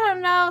 I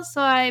don't know.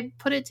 So I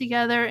put it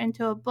together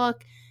into a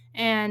book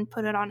and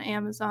put it on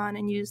Amazon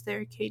and used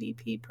their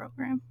KDP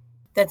program.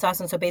 That's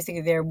awesome. So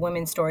basically, they're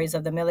women's stories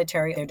of the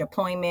military, their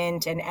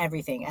deployment and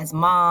everything, as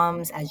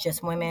moms, as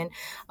just women.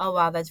 Oh,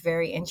 wow, that's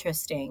very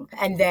interesting.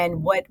 And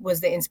then what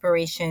was the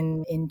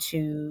inspiration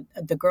into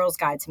the Girls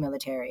Guide to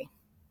Military?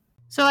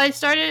 So I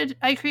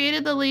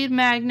created the lead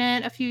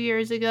magnet a few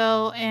years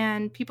ago,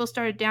 and people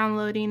started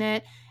downloading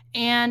it.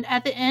 And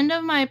at the end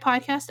of my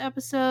podcast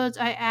episodes,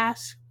 I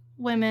asked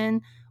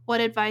women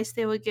what advice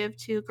they would give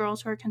to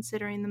girls who are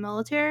considering the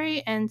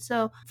military. And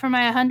so for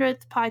my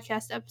 100th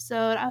podcast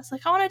episode, I was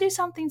like, I want to do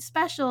something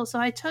special. So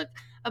I took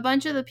a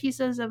bunch of the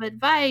pieces of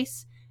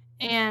advice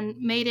and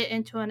made it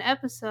into an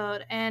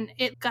episode, and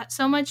it got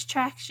so much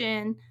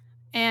traction,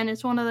 and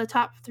it's one of the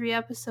top 3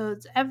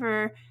 episodes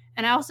ever.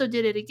 And I also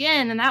did it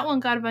again, and that one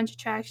got a bunch of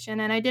traction.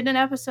 And I did an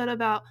episode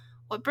about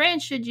what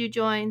branch should you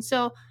join.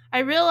 So I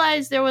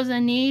realized there was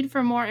a need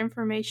for more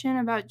information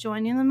about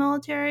joining the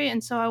military.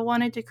 And so I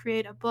wanted to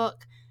create a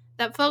book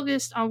that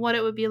focused on what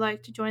it would be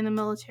like to join the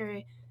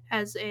military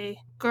as a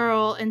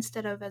girl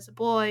instead of as a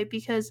boy,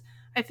 because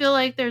I feel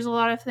like there's a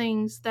lot of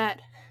things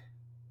that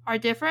are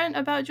different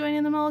about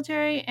joining the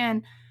military.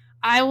 And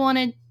I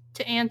wanted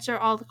to answer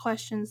all the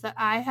questions that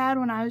I had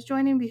when I was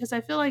joining, because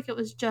I feel like it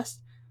was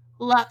just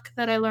luck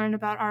that I learned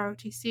about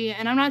ROTC.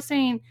 And I'm not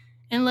saying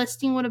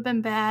enlisting would have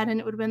been bad and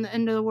it would have been the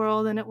end of the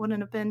world and it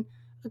wouldn't have been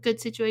a good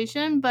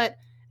situation, but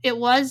it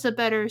was a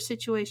better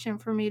situation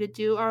for me to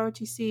do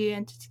ROTC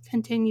and to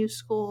continue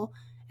school.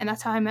 And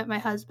that's how I met my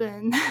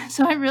husband.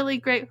 So I'm really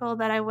grateful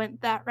that I went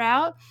that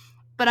route.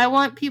 But I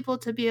want people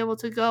to be able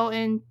to go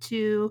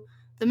into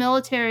the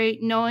military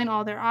knowing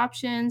all their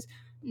options,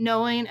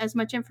 knowing as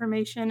much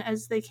information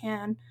as they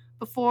can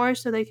before,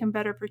 so they can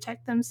better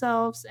protect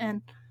themselves,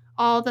 and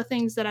all the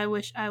things that I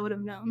wish I would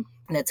have known.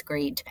 That's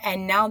great.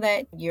 And now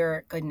that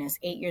you're, goodness,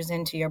 8 years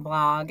into your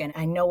blog, and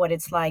I know what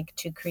it's like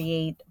to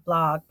create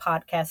blog,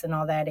 podcasts, and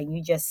all that, and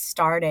you just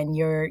start and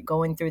you're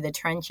going through the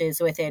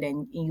trenches with it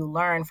and you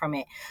learn from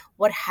it.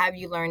 What have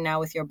you learned now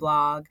with your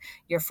blog,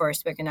 your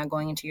first book, and now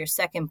going into your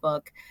second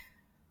book?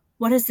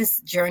 What has this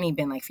journey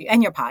been like for you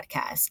and your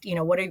podcast?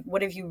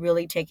 What have you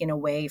really taken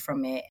away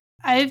from it?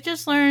 I've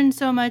just learned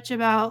so much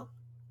about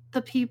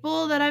the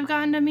people that I've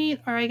gotten to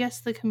meet, or I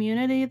guess the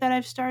community that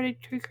I've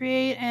started to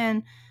create,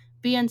 and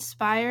be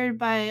inspired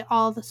by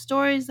all the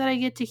stories that I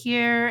get to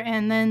hear,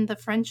 and then the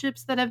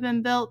friendships that have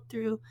been built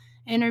through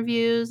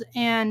interviews.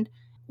 And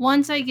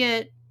once I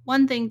get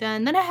one thing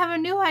done, then I have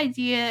a new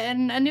idea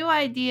and a new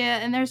idea,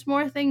 and there's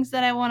more things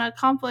that I want to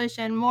accomplish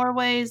and more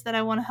ways that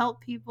I want to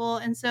help people.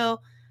 And so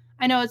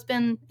I know it's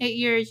been 8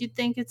 years. You'd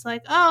think it's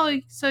like, oh,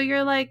 so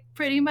you're like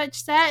pretty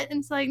much set.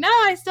 And it's like, no,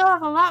 I still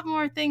have a lot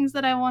more things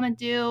that I want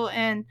to do.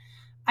 And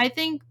I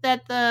think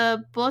that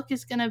the book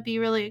is going to be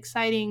really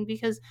exciting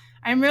because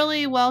I'm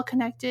really well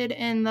connected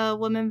in the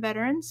women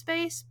veteran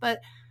space,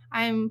 but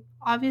I'm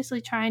obviously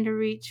trying to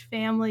reach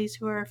families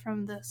who are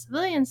from the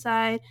civilian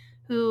side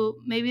who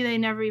maybe they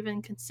never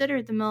even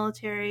considered the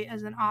military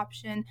as an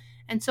option.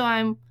 And so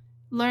I'm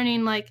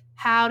learning like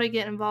how to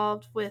get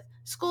involved with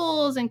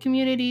schools and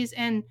communities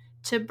and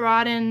to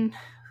broaden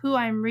who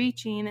I'm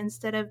reaching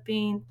instead of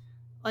being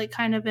like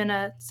kind of in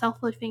a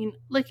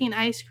licking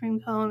ice cream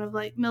cone of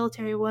like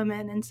military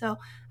women. And so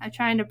I'm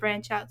trying to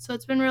branch out. So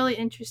it's been really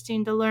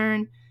interesting to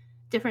learn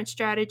different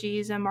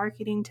strategies and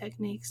marketing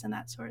techniques and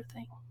that sort of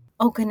thing.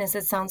 Oh, goodness,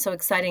 it sounds so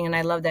exciting. And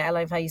I love that. I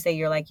love how you say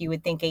you're like, you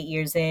would think 8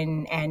 years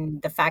in,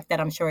 and the fact that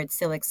I'm sure it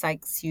still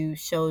excites you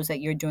shows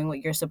that you're doing what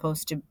you're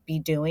supposed to be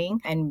doing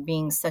and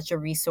being such a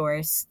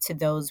resource to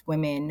those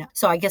women.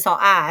 So I guess I'll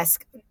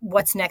ask,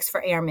 what's next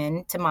for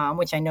Airmen to Mom,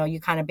 which I know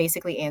you kind of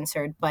basically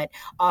answered, but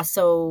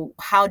also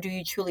how do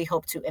you truly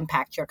hope to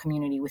impact your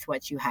community with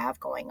what you have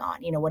going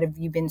on? What have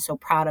you been so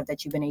proud of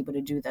that you've been able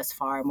to do thus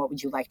far, and what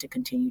would you like to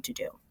continue to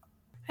do?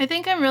 I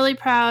think I'm really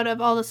proud of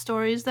all the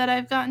stories that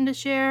I've gotten to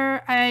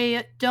share.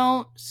 I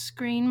don't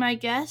screen my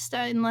guests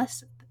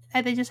unless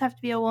they just have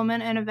to be a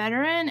woman and a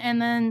veteran,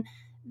 and then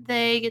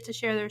they get to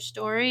share their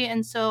story.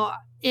 And so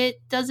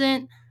it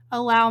doesn't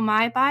allow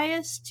my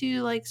bias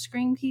to like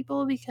screen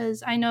people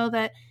because I know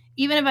that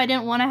even if I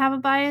didn't want to have a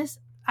bias,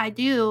 I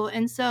do.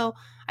 And so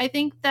I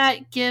think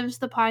that gives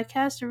the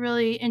podcast a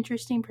really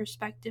interesting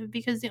perspective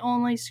because the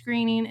only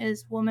screening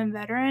is woman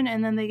veteran,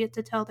 and then they get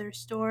to tell their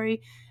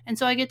story. And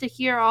so I get to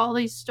hear all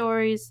these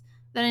stories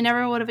that I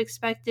never would have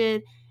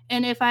expected.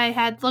 And if I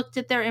had looked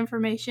at their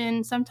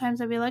information,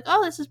 sometimes I'd be like,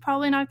 oh, this is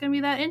probably not going to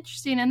be that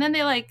interesting. And then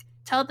they like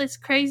tell this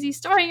crazy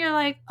story. You're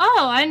like,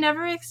 oh, I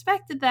never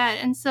expected that.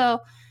 And so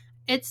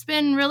it's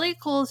been really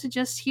cool to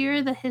just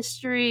hear the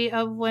history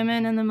of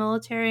women in the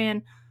military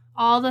and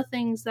all the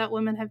things that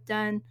women have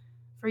done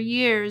for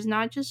years,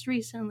 not just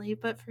recently,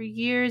 but for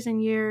years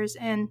and years.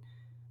 And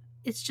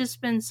it's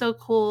just been so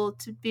cool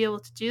to be able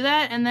to do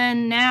that. And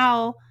then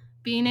now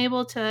being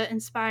able to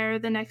inspire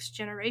the next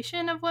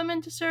generation of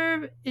women to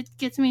serve, it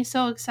gets me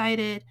so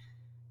excited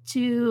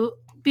to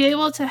be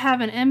able to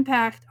have an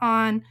impact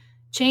on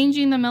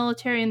changing the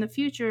military in the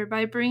future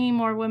by bringing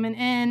more women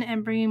in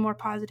and bringing more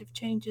positive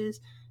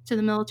changes to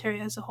the military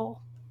as a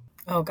whole.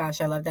 Oh gosh,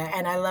 I love that.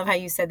 And I love how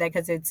you said that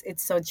because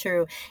it's so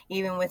true.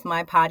 Even with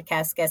my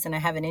podcast guests, and I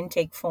have an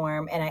intake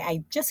form, and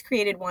I just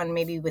created one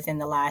maybe within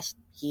the last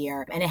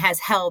year, and it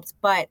has helped.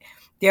 But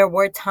there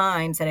were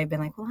times that I've been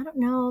like, well, I don't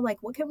know, like,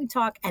 what can we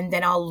talk? And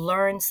then I'll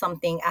learn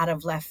something out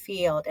of left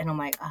field. And I'm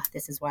like, oh,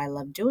 this is why I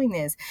love doing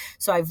this.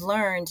 So I've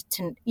learned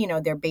to,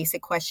 their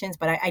basic questions,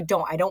 but I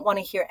don't want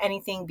to hear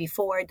anything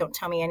before. Don't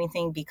tell me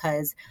anything,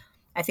 because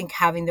I think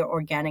having the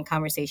organic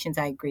conversations,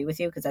 I agree with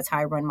you, because that's how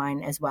I run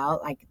mine as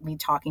well. Like, me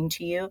talking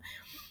to you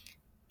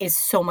is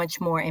so much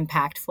more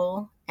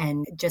impactful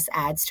and just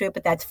adds to it.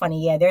 But that's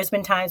funny. Yeah, there's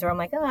been times where I'm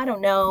like, oh, I don't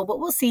know,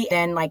 but we'll see.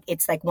 Then like,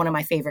 it's like one of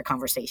my favorite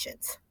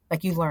conversations.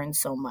 Like, you learn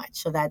so much.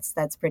 So that's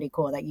pretty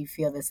cool that you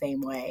feel the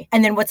same way.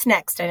 And then what's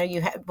next? I know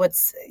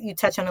you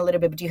touch on a little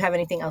bit, but do you have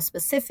anything else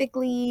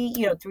specifically,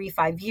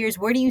 3-5 years?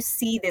 Where do you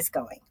see this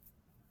going?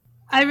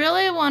 I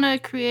really want to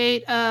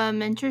create a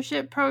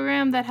mentorship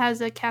program that has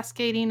a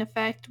cascading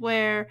effect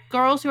where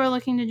girls who are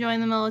looking to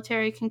join the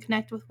military can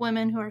connect with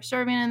women who are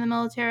serving in the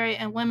military,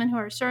 and women who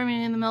are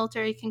serving in the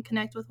military can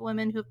connect with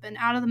women who have been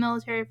out of the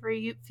military for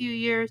a few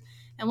years,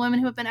 and women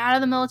who have been out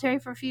of the military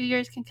for a few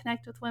years can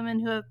connect with women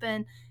who have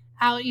been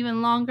out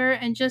even longer,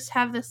 and just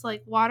have this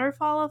like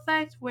waterfall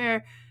effect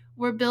where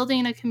we're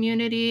building a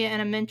community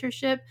and a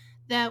mentorship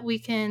that we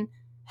can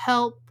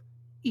help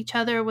each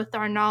other with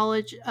our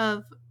knowledge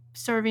of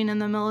serving in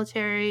the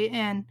military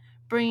and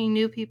bringing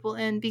new people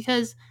in.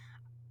 Because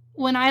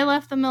when I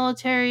left the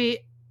military,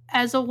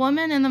 as a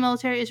woman in the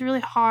military, it's really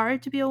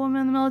hard to be a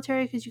woman in the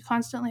military because you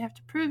constantly have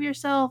to prove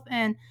yourself.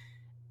 And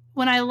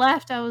when I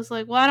left, I was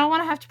like, well, I don't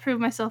want to have to prove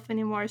myself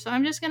anymore. So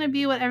I'm just going to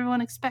be what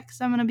everyone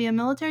expects. I'm going to be a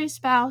military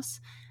spouse,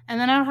 and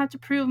then I don't have to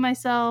prove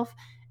myself.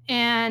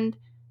 And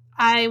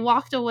I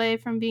walked away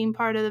from being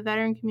part of the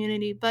veteran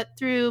community. But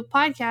through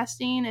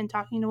podcasting and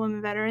talking to women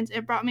veterans,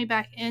 it brought me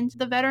back into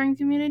the veteran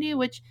community,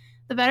 which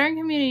the veteran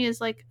community is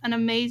like an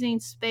amazing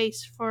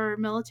space for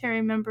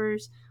military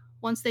members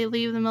once they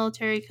leave the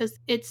military, because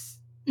it's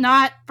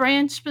not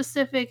branch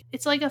specific.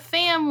 It's like a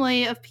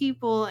family of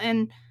people,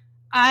 and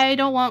I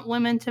don't want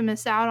women to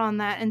miss out on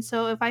that. And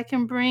so if I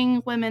can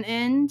bring women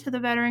into the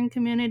veteran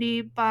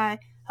community by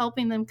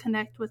helping them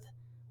connect with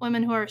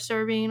women who are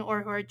serving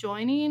or who are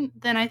joining,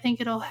 then I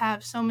think it'll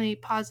have so many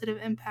positive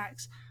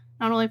impacts,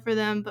 not only for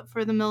them, but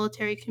for the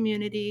military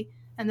community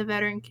and the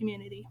veteran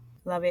community.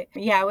 Love it.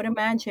 Yeah, I would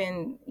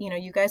imagine,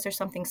 you guys are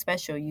something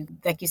special. You,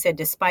 like you said,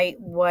 despite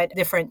what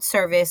different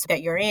service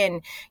that you're in,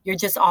 you're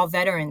just all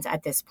veterans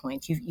at this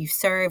point. You've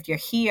served, you're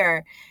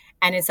here.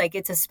 And it's like,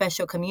 it's a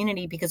special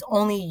community because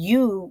only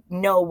you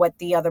know what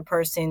the other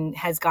person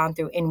has gone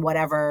through in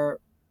whatever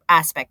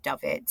aspect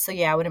of it. So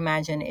yeah, I would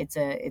imagine it's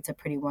a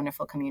pretty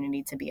wonderful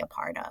community to be a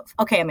part of.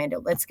 Okay, Amanda,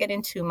 let's get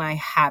into my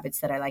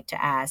habits that I like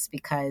to ask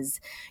because,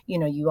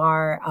 you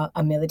are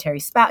a military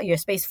spouse, you're a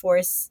Space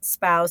Force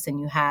spouse, and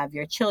you have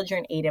your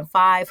children, 8 and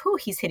 5.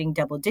 He's hitting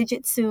double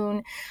digits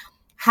soon.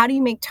 How do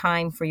you make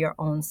time for your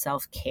own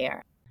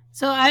self-care?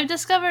 So I've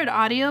discovered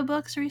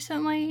audiobooks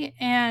recently,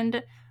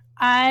 and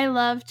I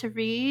love to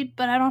read,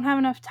 but I don't have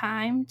enough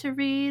time to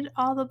read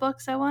all the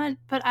books I want.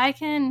 But I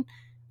can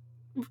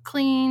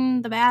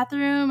clean the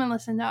bathroom and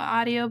listen to an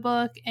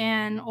audiobook,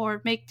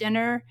 or make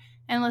dinner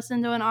and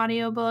listen to an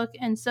audiobook.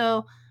 And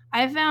so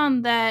I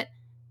found that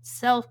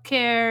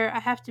self-care,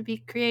 I have to be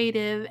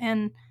creative,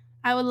 and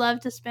I would love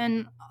to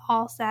spend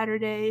all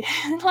Saturday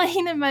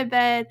laying in my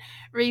bed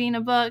reading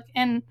a book.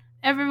 And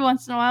every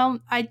once in a while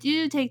I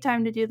do take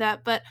time to do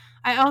that, but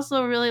I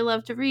also really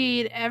love to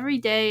read every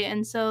day,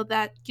 and so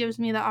that gives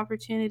me the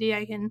opportunity.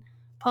 I can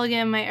plug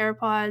in my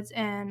AirPods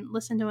and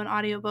listen to an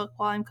audiobook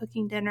while I'm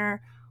cooking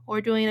dinner or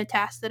doing a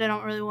task that I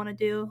don't really want to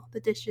do, the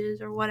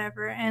dishes or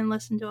whatever, and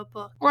listen to a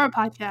book or a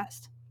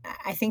podcast.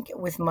 I think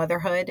with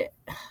motherhood,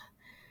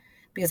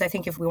 because I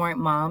think if we weren't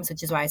moms,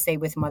 which is why I say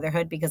with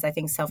motherhood, because I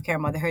think self-care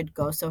and motherhood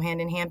go so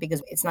hand in hand,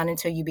 because it's not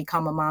until you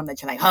become a mom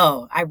that you're like,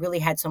 oh, I really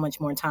had so much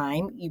more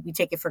time. We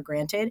take it for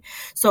granted.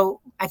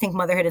 So I think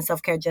motherhood and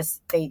self-care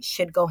they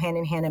should go hand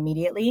in hand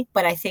immediately.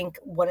 But I think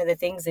one of the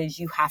things is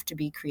you have to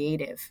be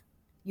creative.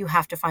 You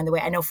have to find the way.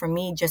 I know for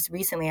me, just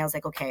recently, I was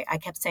like, okay, I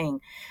kept saying,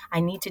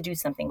 I need to do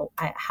something.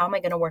 How am I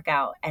going to work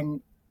out?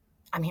 And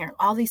I'm hearing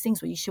all these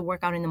things where you should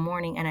work out in the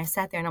morning. And I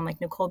sat there and I'm like,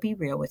 Nicole, be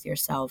real with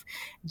yourself.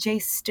 Jay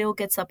still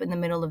gets up in the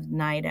middle of the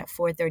night at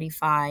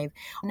 4:35.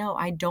 No,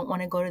 I don't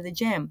want to go to the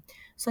gym.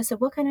 So I said,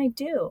 what can I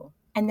do?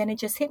 And then it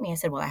just hit me. I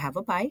said, well, I have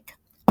a bike.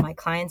 My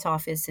client's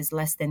office is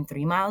less than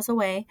 3 miles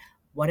away.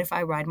 What if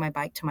I ride my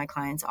bike to my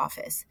client's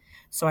office?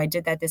 So I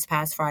did that this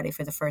past Friday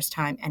for the first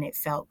time, and it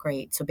felt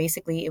great. So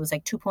basically, it was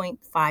like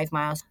 2.5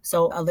 miles.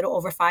 So a little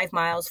over 5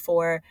 miles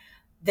for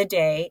the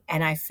day,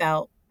 and I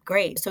felt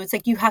great. So it's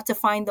like you have to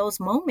find those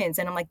moments.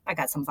 And I'm like, I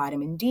got some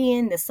vitamin D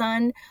in the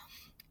sun,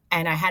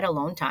 and I had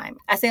alone time.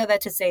 I say all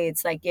that to say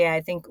it's like, yeah,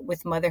 I think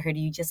with motherhood,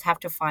 you just have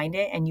to find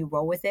it and you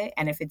roll with it.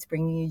 And if it's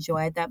bringing you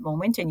joy at that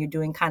moment and you're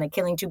doing kind of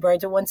killing two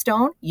birds with one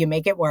stone, you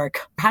make it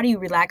work. How do you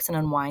relax and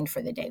unwind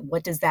for the day?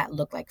 What does that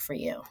look like for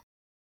you?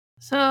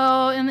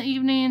 So in the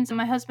evenings,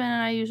 my husband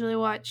and I usually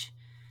watch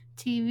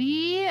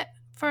TV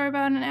for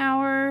about an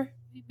hour,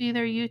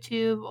 either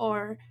YouTube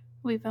or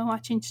we've been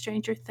watching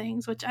Stranger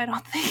Things, which I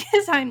don't think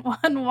is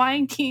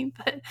unwinding,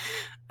 but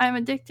I'm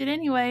addicted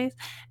anyways.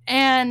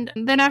 And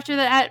then after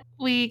that,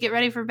 we get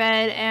ready for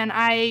bed, and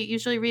I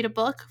usually read a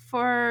book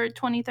for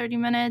 20-30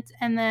 minutes,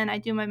 and then I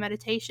do my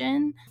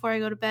meditation before I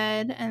go to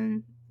bed.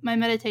 And my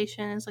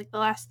meditation is like the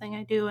last thing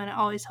I do, and it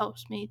always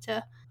helps me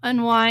to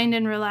unwind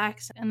and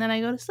relax, and then I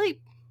go to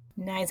sleep.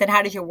 Nice. And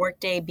how does your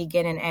workday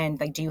begin and end?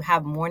 Like, do you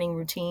have morning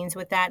routines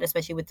with that,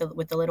 especially with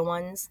the little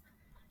ones?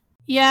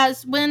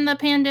 Yes, when the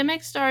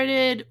pandemic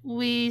started,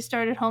 we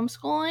started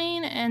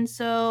homeschooling. And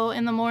so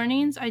in the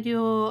mornings, I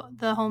do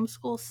the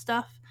homeschool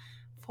stuff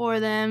for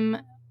them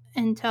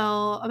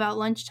until about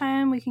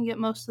lunchtime. We can get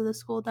most of the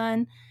school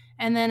done.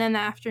 And then in the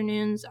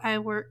afternoons, I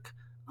work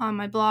on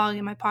my blog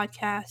and my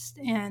podcast.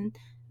 And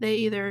they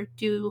either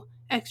do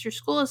extra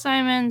school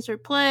assignments or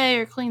play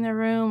or clean their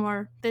room,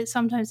 or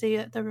sometimes they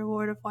get the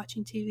reward of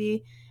watching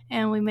TV,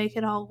 and we make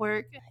it all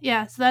work.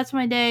 Yeah, so that's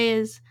my day,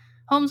 is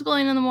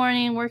homeschooling in the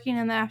morning, working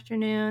in the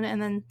afternoon, and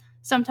then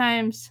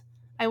sometimes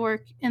I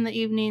work in the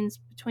evenings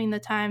between the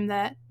time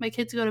that my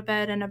kids go to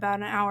bed and about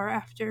an hour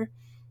after.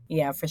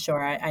 Yeah, for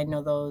sure. I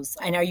know those.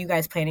 And are you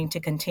guys planning to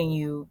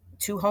continue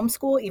to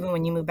homeschool even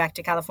when you move back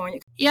to California?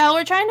 Yeah,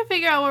 we're trying to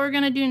figure out what we're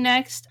going to do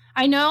next.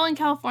 I know in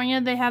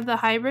California they have the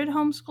hybrid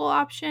homeschool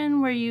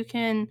option where you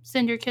can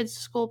send your kids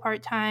to school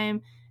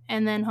part-time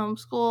and then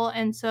homeschool.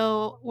 And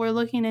so we're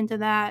looking into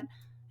that,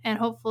 and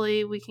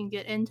hopefully we can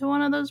get into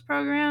one of those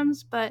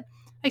programs. But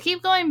I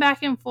keep going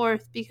back and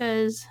forth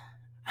because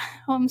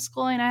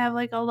homeschooling I have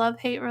like a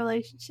love-hate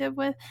relationship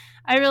with.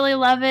 I really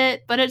love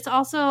it, but it's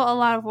also a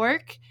lot of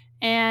work,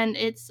 and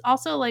it's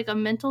also like a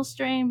mental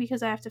strain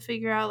because I have to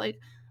figure out like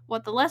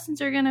what the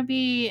lessons are going to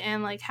be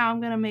and like how I'm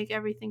going to make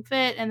everything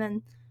fit. And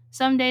then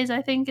some days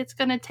I think it's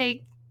going to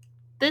take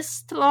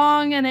this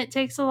long and it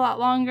takes a lot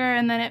longer,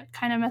 and then it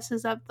kind of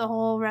messes up the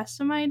whole rest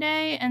of my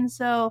day. And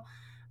so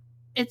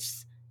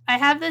I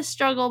have this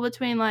struggle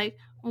between like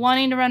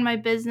wanting to run my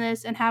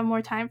business and have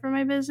more time for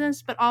my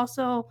business, but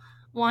also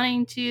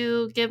wanting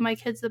to give my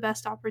kids the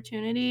best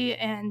opportunity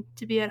and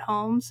to be at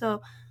home.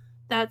 So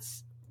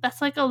that's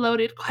like a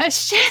loaded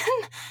question,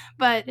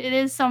 but it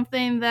is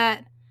something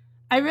that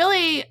I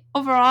really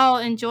overall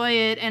enjoy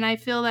it, and I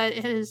feel that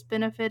it has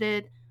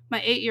benefited my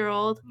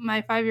 8-year-old.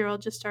 My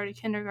 5-year-old just started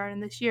kindergarten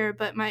this year,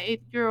 but my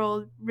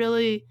 8-year-old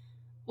really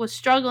was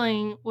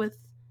struggling with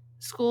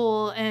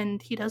school,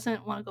 and he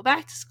doesn't want to go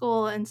back to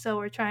school, and so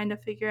we're trying to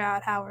figure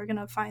out how we're going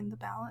to find the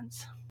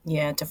balance.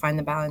 Yeah, to find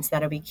the balance,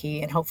 that'll be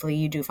key. And hopefully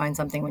you do find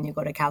something when you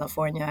go to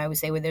California. I would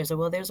say where there's a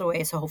will, there's a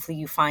way. So hopefully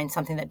you find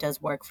something that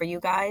does work for you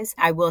guys.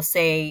 I will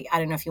say, I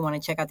don't know if you want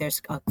to check out,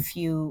 there's a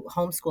few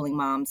homeschooling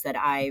moms that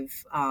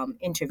I've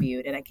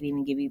interviewed, and I can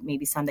even give you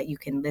maybe some that you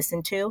can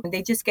listen to. And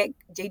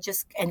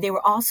and they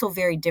were also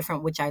very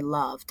different, which I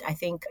loved. I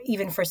think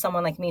even for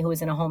someone like me who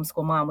is in a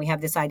homeschool mom, we have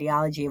this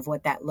ideology of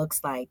what that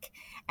looks like.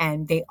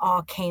 And they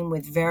all came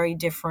with very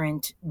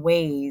different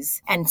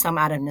ways, and some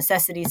out of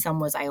necessity.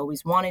 Some was, I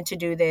always wanted to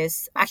do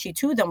this. Actually,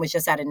 2 of them was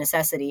just out of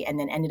necessity and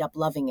then ended up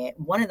loving it.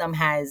 One of them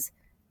has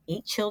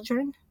 8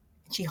 children.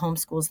 She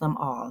homeschools them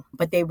all,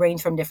 but they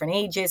range from different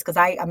ages. Cause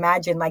I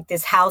imagine like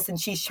this house and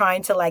she's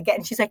trying to like get,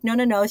 and she's like,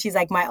 no. She's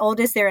like, my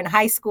oldest, they're in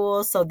high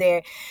school. So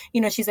they're,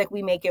 she's like,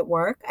 we make it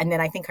work. And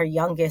then I think her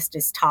youngest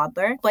is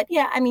toddler, but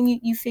yeah, I mean,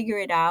 you figure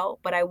it out,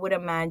 but I would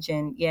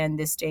imagine, in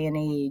this day and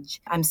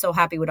age, I'm so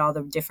happy with all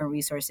the different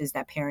resources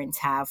that parents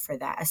have for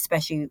that,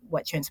 especially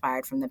what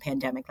transpired from the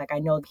pandemic. Like I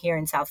know here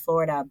in South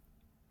Florida,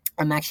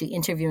 I'm actually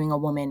interviewing a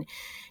woman.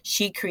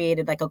 She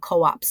created like a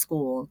co-op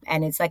school,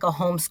 and it's like a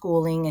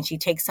homeschooling, and she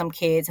takes some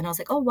kids. And I was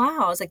like, oh,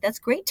 wow. I was like, that's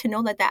great to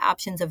know that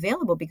option's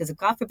available, because if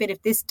God forbid,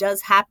 if this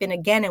does happen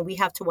again and we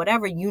have to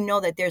whatever,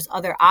 that there's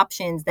other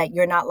options, that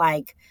you're not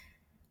like,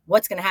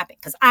 what's going to happen?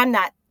 Because I'm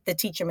not the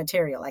teacher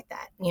material like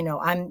that.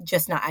 I'm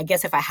just not. I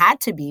guess if I had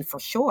to be, for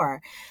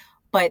sure.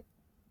 But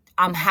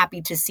I'm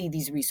happy to see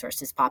these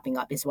resources popping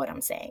up is what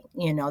I'm saying,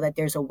 that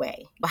there's a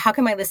way. But how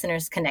can my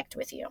listeners connect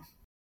with you?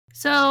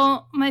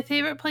 So my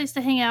favorite place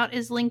to hang out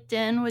is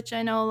LinkedIn, which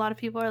I know a lot of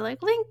people are like,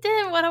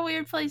 LinkedIn, what a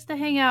weird place to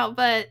hang out.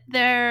 But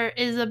there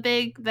is a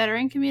big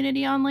veteran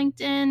community on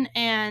LinkedIn,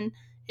 and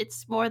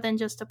it's more than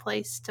just a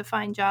place to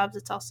find jobs.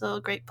 It's also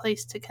a great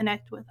place to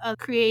connect with other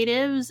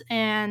creatives.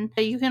 And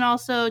you can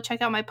also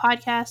check out my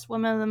podcast,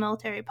 Women of the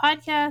Military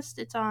Podcast.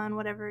 It's on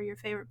whatever your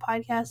favorite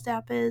podcast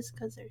app is,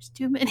 because there's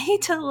too many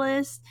to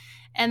list.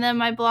 And then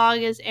my blog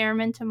is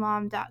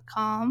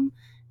airmantomom.com.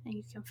 And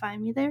you can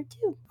find me there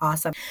too.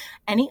 Awesome.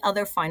 Any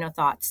other final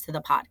thoughts to the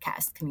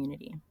podcast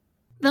community?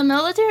 The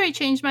military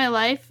changed my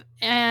life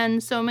in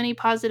so many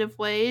positive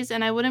ways,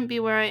 and I wouldn't be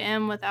where I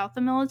am without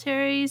the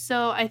military.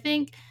 So I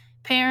think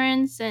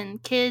parents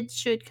and kids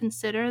should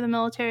consider the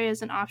military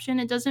as an option.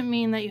 It doesn't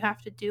mean that you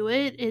have to do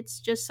it. It's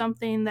just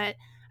something that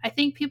I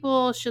think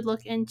people should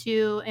look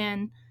into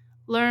and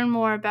learn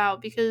more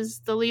about, because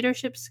the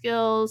leadership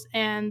skills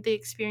and the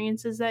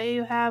experiences that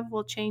you have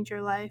will change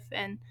your life.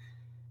 And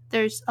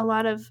there's a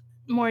lot of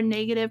more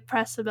negative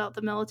press about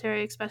the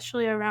military,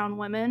 especially around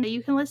women.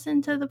 You can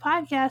listen to the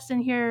podcast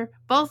and hear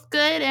both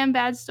good and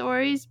bad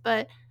stories,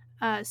 but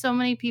so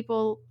many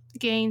people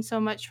gain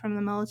so much from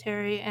the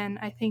military, and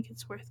I think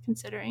it's worth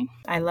considering.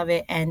 I love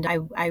it, and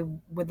I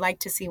would like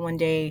to see one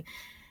day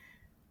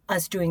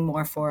us doing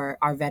more for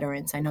our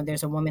veterans. I know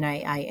there's a woman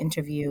I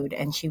interviewed,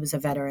 and she was a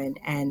veteran,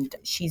 and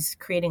she's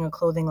creating a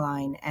clothing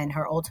line, and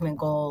her ultimate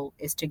goal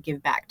is to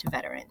give back to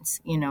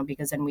veterans,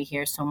 because then we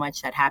hear so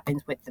much that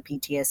happens with the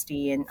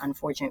PTSD and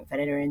unfortunate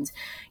veterans,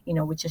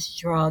 with just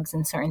drugs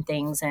and certain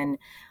things. And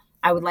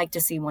I would like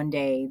to see one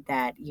day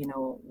that,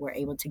 we're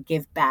able to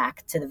give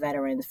back to the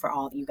veterans for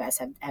all you guys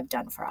have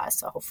done for us.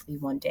 So hopefully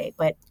one day.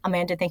 But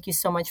Amanda, thank you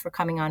so much for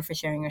coming on, for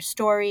sharing your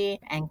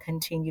story, and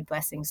continued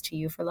blessings to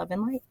you for love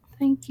and light.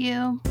 Thank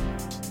you.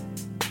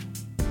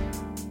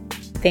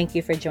 Thank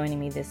you for joining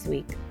me this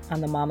week on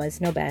the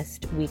Mamas Know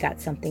Best We Got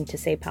Something to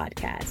Say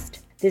podcast.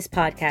 This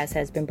podcast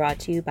has been brought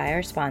to you by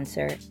our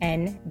sponsor,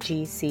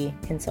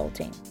 NGC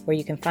Consulting, where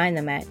you can find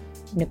them at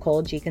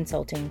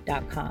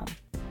NicoleGConsulting.com.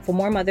 For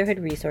more motherhood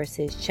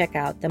resources, check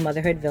out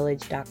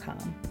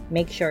themotherhoodvillage.com.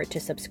 Make sure to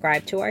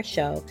subscribe to our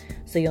show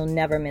so you'll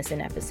never miss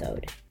an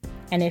episode.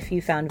 And if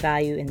you found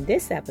value in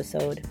this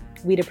episode,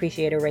 we'd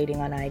appreciate a rating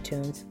on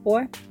iTunes,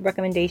 or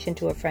recommendation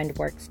to a friend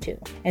works too.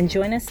 And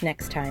join us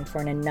next time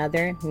for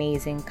another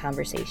amazing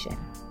conversation.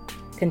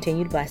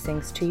 Continued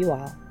blessings to you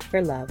all,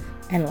 for love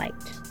and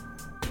light.